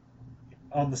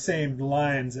on the same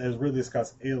lines as Ridley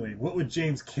Scott's Alien, what would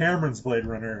James Cameron's Blade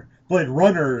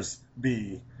Runners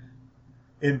be?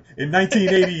 In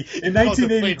 1980, in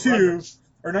 1982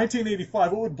 or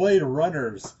 1985, what would Blade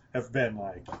Runners have been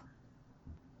like?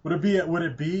 Would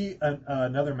it be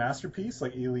another masterpiece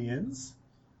like Aliens?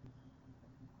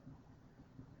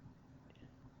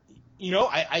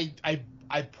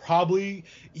 I probably,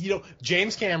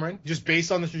 James Cameron, just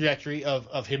based on the trajectory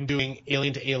of him doing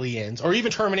Alien to Aliens, or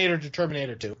even Terminator to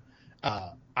Terminator 2,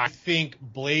 I think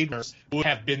Blade Runner would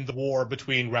have been the war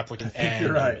between replicants and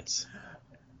humans.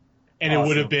 And awesome. It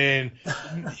would have been,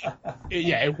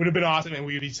 it would have been awesome, and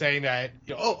we would be saying that,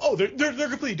 they're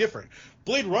completely different.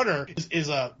 Blade Runner is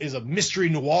a mystery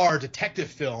noir detective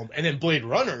film, and then Blade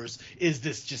Runners is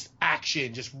this just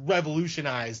action, just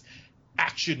revolutionized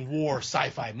action war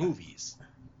sci-fi movies.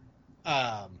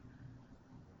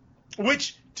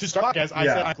 Which, to start, as I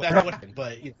said, that would happen.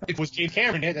 But if it was James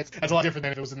Cameron, that's a lot different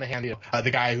than if it was in the hand of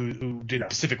the guy who did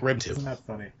Pacific Rim 2. Isn't that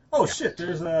funny? Oh, shit,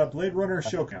 there's a Blade Runner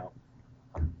show count.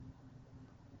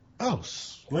 Oh.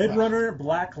 Blade Runner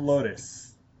Black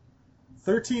Lotus.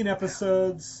 13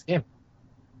 episodes. Yeah.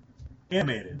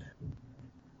 Animated.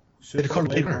 Should call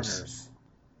Blade Runners.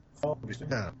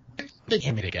 Big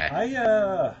animated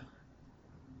guy.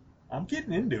 I'm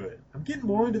getting into it. I'm getting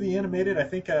more into the animated. I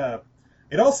think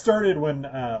it all started when,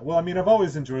 I've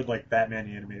always enjoyed, like, Batman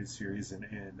the Animated Series and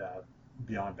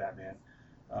Beyond Batman.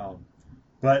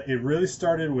 But it really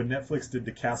started when Netflix did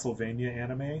the Castlevania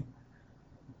anime.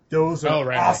 Those are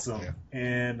awesome. Yeah.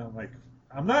 And I'm like,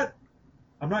 I'm not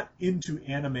into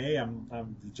anime. I'm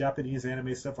the Japanese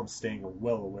anime stuff I'm staying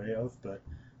well away of, but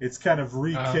it's kind of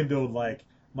rekindled, like,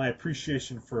 my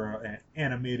appreciation for an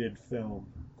animated film.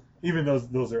 Even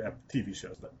those are TV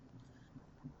shows, but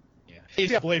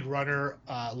yeah, Blade Runner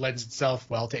lends itself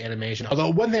well to animation. Although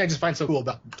one thing I just find so cool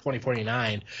about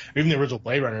 2049, even the original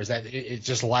Blade Runner, is that it's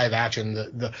just live action.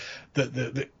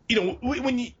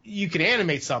 When you can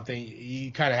animate something,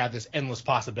 you kind of have this endless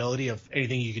possibility of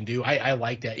anything you can do. I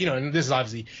like that. And this is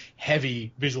obviously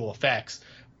heavy visual effects,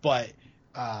 but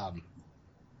I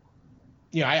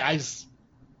just.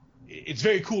 It's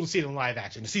very cool to see it in live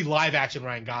action, to see live action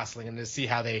Ryan Gosling, and to see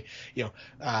how they,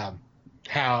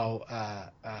 how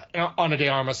Ana de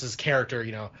Armas's character,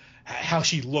 how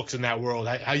she looks in that world,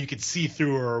 how you could see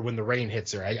through her when the rain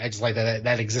hits her. I just like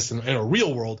that exists in a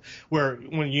real world where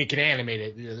when you can animate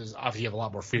it, there's obviously you have a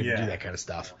lot more freedom to do that kind of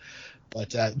stuff.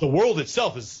 But the world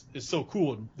itself is so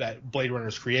cool that Blade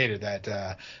Runner's created, that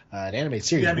an animated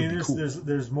series. Yeah, I mean,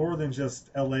 there's more than just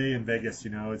L.A. and Vegas.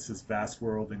 It's this vast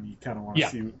world, and you kind of want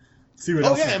to see what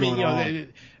else is going on.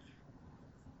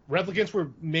 Replicants were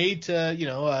made to,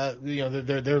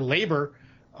 their labor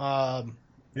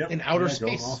Yep. in outer Going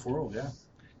space. off world, yeah.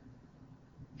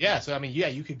 Yeah, so I mean, yeah,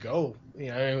 you could go. You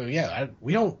know, yeah,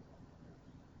 we don't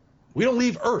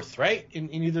leave Earth, right?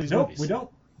 In either of these Nope, movies. we don't.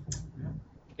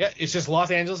 Yeah, it's just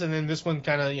Los Angeles, and then this one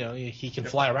kind of, he can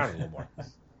fly around a little more.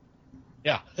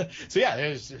 Yeah, so yeah,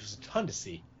 there's a ton to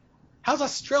see. How's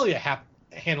Australia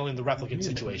handling the replicant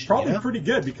situation? Probably pretty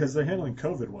good because they're handling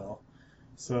COVID well.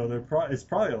 So it's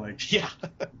probably like yeah,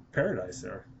 paradise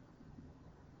there.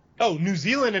 Oh, New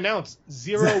Zealand announced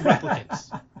 0 replicants.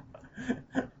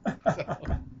 So,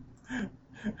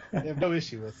 they have no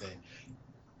issue with it.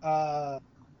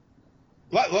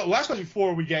 Last question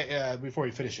before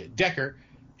we finish it. Decker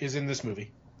is in this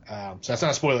movie, so that's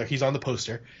not a spoiler. He's on the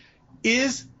poster.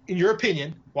 In your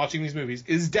opinion, watching these movies,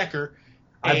 is Decker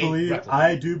replicant?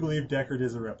 I do believe Deckard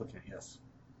is a replicant. Yes,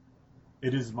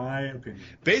 it is my opinion.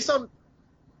 Based on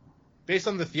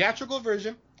the theatrical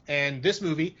version and this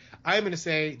movie, I'm going to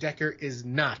say Decker is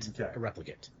not a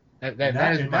replicant.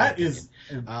 That is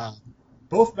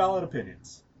both valid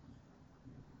opinions.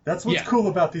 That's what's cool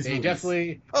about these movies.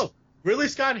 Definitely. Oh, Ridley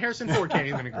Scott and Harrison Ford can't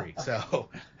even agree. So,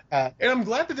 and I'm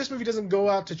glad that this movie doesn't go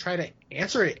out to try to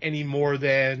answer it any more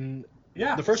than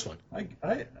the first one.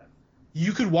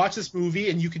 You could watch this movie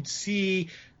and you could see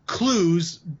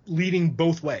clues leading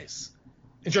both ways.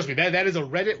 And trust me, that is a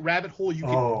Reddit rabbit hole you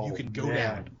can go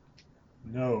down.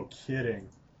 No kidding.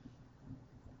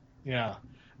 Yeah.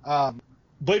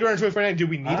 Blade Runner 2049, do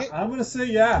we need it? I'm going to say,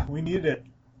 yeah, we needed it.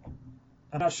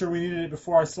 I'm not sure we needed it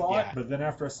before I saw it, but then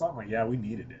after I saw it, I'm like, yeah, we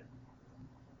needed it.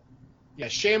 Yeah,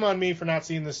 shame on me for not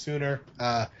seeing this sooner.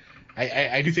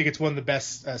 I do think it's one of the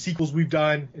best sequels we've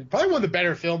done. Probably one of the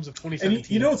better films of 2017.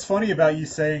 And you know what's funny about you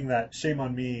saying that, shame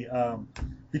on me,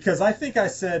 because I think I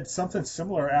said something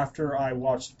similar after I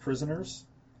watched Prisoners,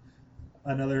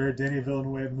 another Denis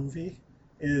Villeneuve movie.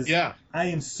 I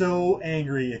am so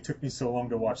angry it took me so long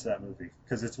to watch that movie,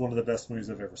 because it's one of the best movies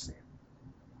I've ever seen.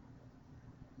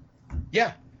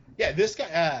 Yeah, this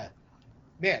guy,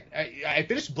 man, I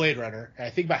finished Blade Runner, and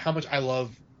I think about how much I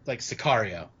love, like,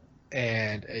 Sicario.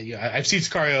 And, I've seen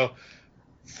Sicario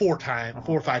 4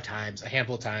 or 5 times, a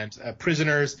handful of times.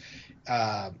 Prisoners.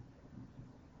 I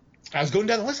was going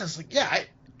down the list. I was like,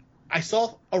 I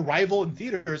saw Arrival in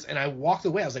theaters, and I walked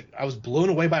away. I was blown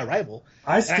away by Arrival.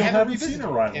 I still haven't seen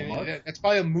Arrival, Mark. That's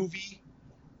probably a movie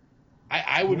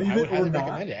I would highly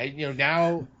recommend it.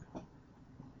 Now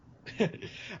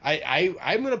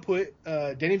I'm going to put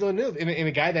Denis Villeneuve in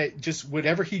a guy that just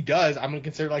whatever he does, I'm going to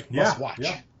consider must watch.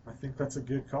 Yeah, I think that's a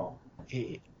good call.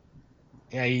 He's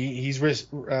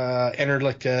entered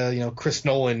Chris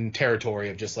Nolan territory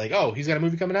of just like, oh, he's got a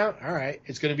movie coming out. All right,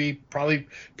 it's going to be probably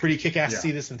pretty kick-ass to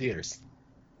see this in theaters.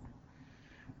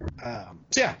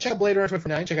 Check out Blade Runner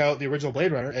 2049. Check out the original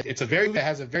Blade Runner. It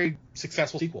has a very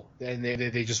successful sequel, and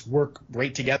they just work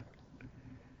great together.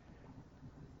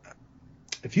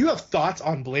 If you have thoughts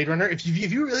on Blade Runner, if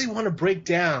you really want to break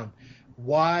down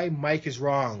why Mike is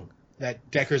wrong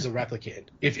that Decker's a replicant,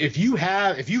 if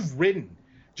you've written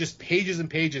just pages and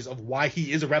pages of why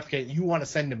he is a replicant you want to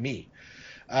send to me,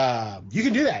 you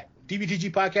can do that.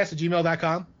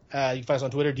 dbtgpodcast@gmail.com. You can find us on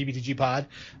Twitter, dbtgpod.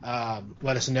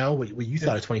 Let us know what you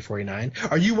thought of 2049.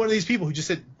 Are you one of these people who just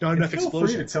said not enough explosion?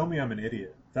 Feel free to tell me I'm an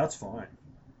idiot. That's fine.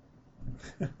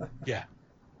 Yeah.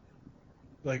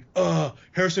 Like,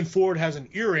 Harrison Ford has an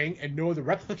earring and no other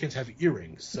replicants have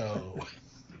earrings, so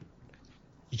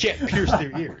you can't pierce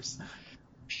their ears.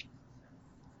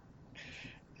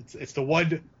 It's the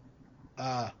one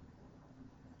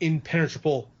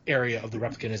impenetrable area of the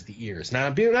replicant is the ears.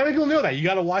 Not many people know that. You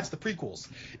got to watch the prequels.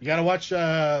 You got to watch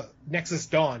Nexus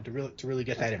Dawn to really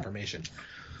get that information.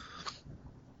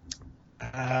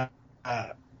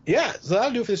 Yeah, so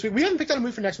that'll do it for this week. We haven't picked out a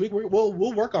movie for next week.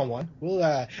 We'll work on one.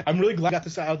 I'm really glad I got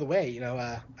this out of the way.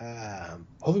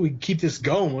 Hopefully we can keep this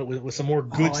going with some more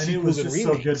good sequels and remakes. It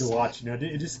was just so good to watch.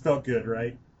 It just felt good,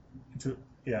 right?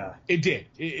 Yeah. It did.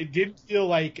 It didn't feel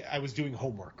like I was doing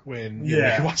homework when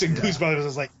watching Blues Brothers. I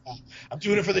was like, I'm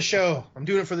doing it for the show.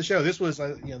 This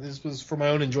was for my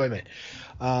own enjoyment.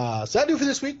 So that'll do it for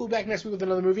this week. We'll be back next week with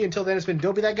another movie. Until then, it's been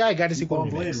Don't Be That Guy. Got to see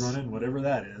Blade running, whatever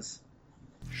that is.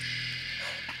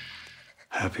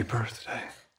 Happy birthday.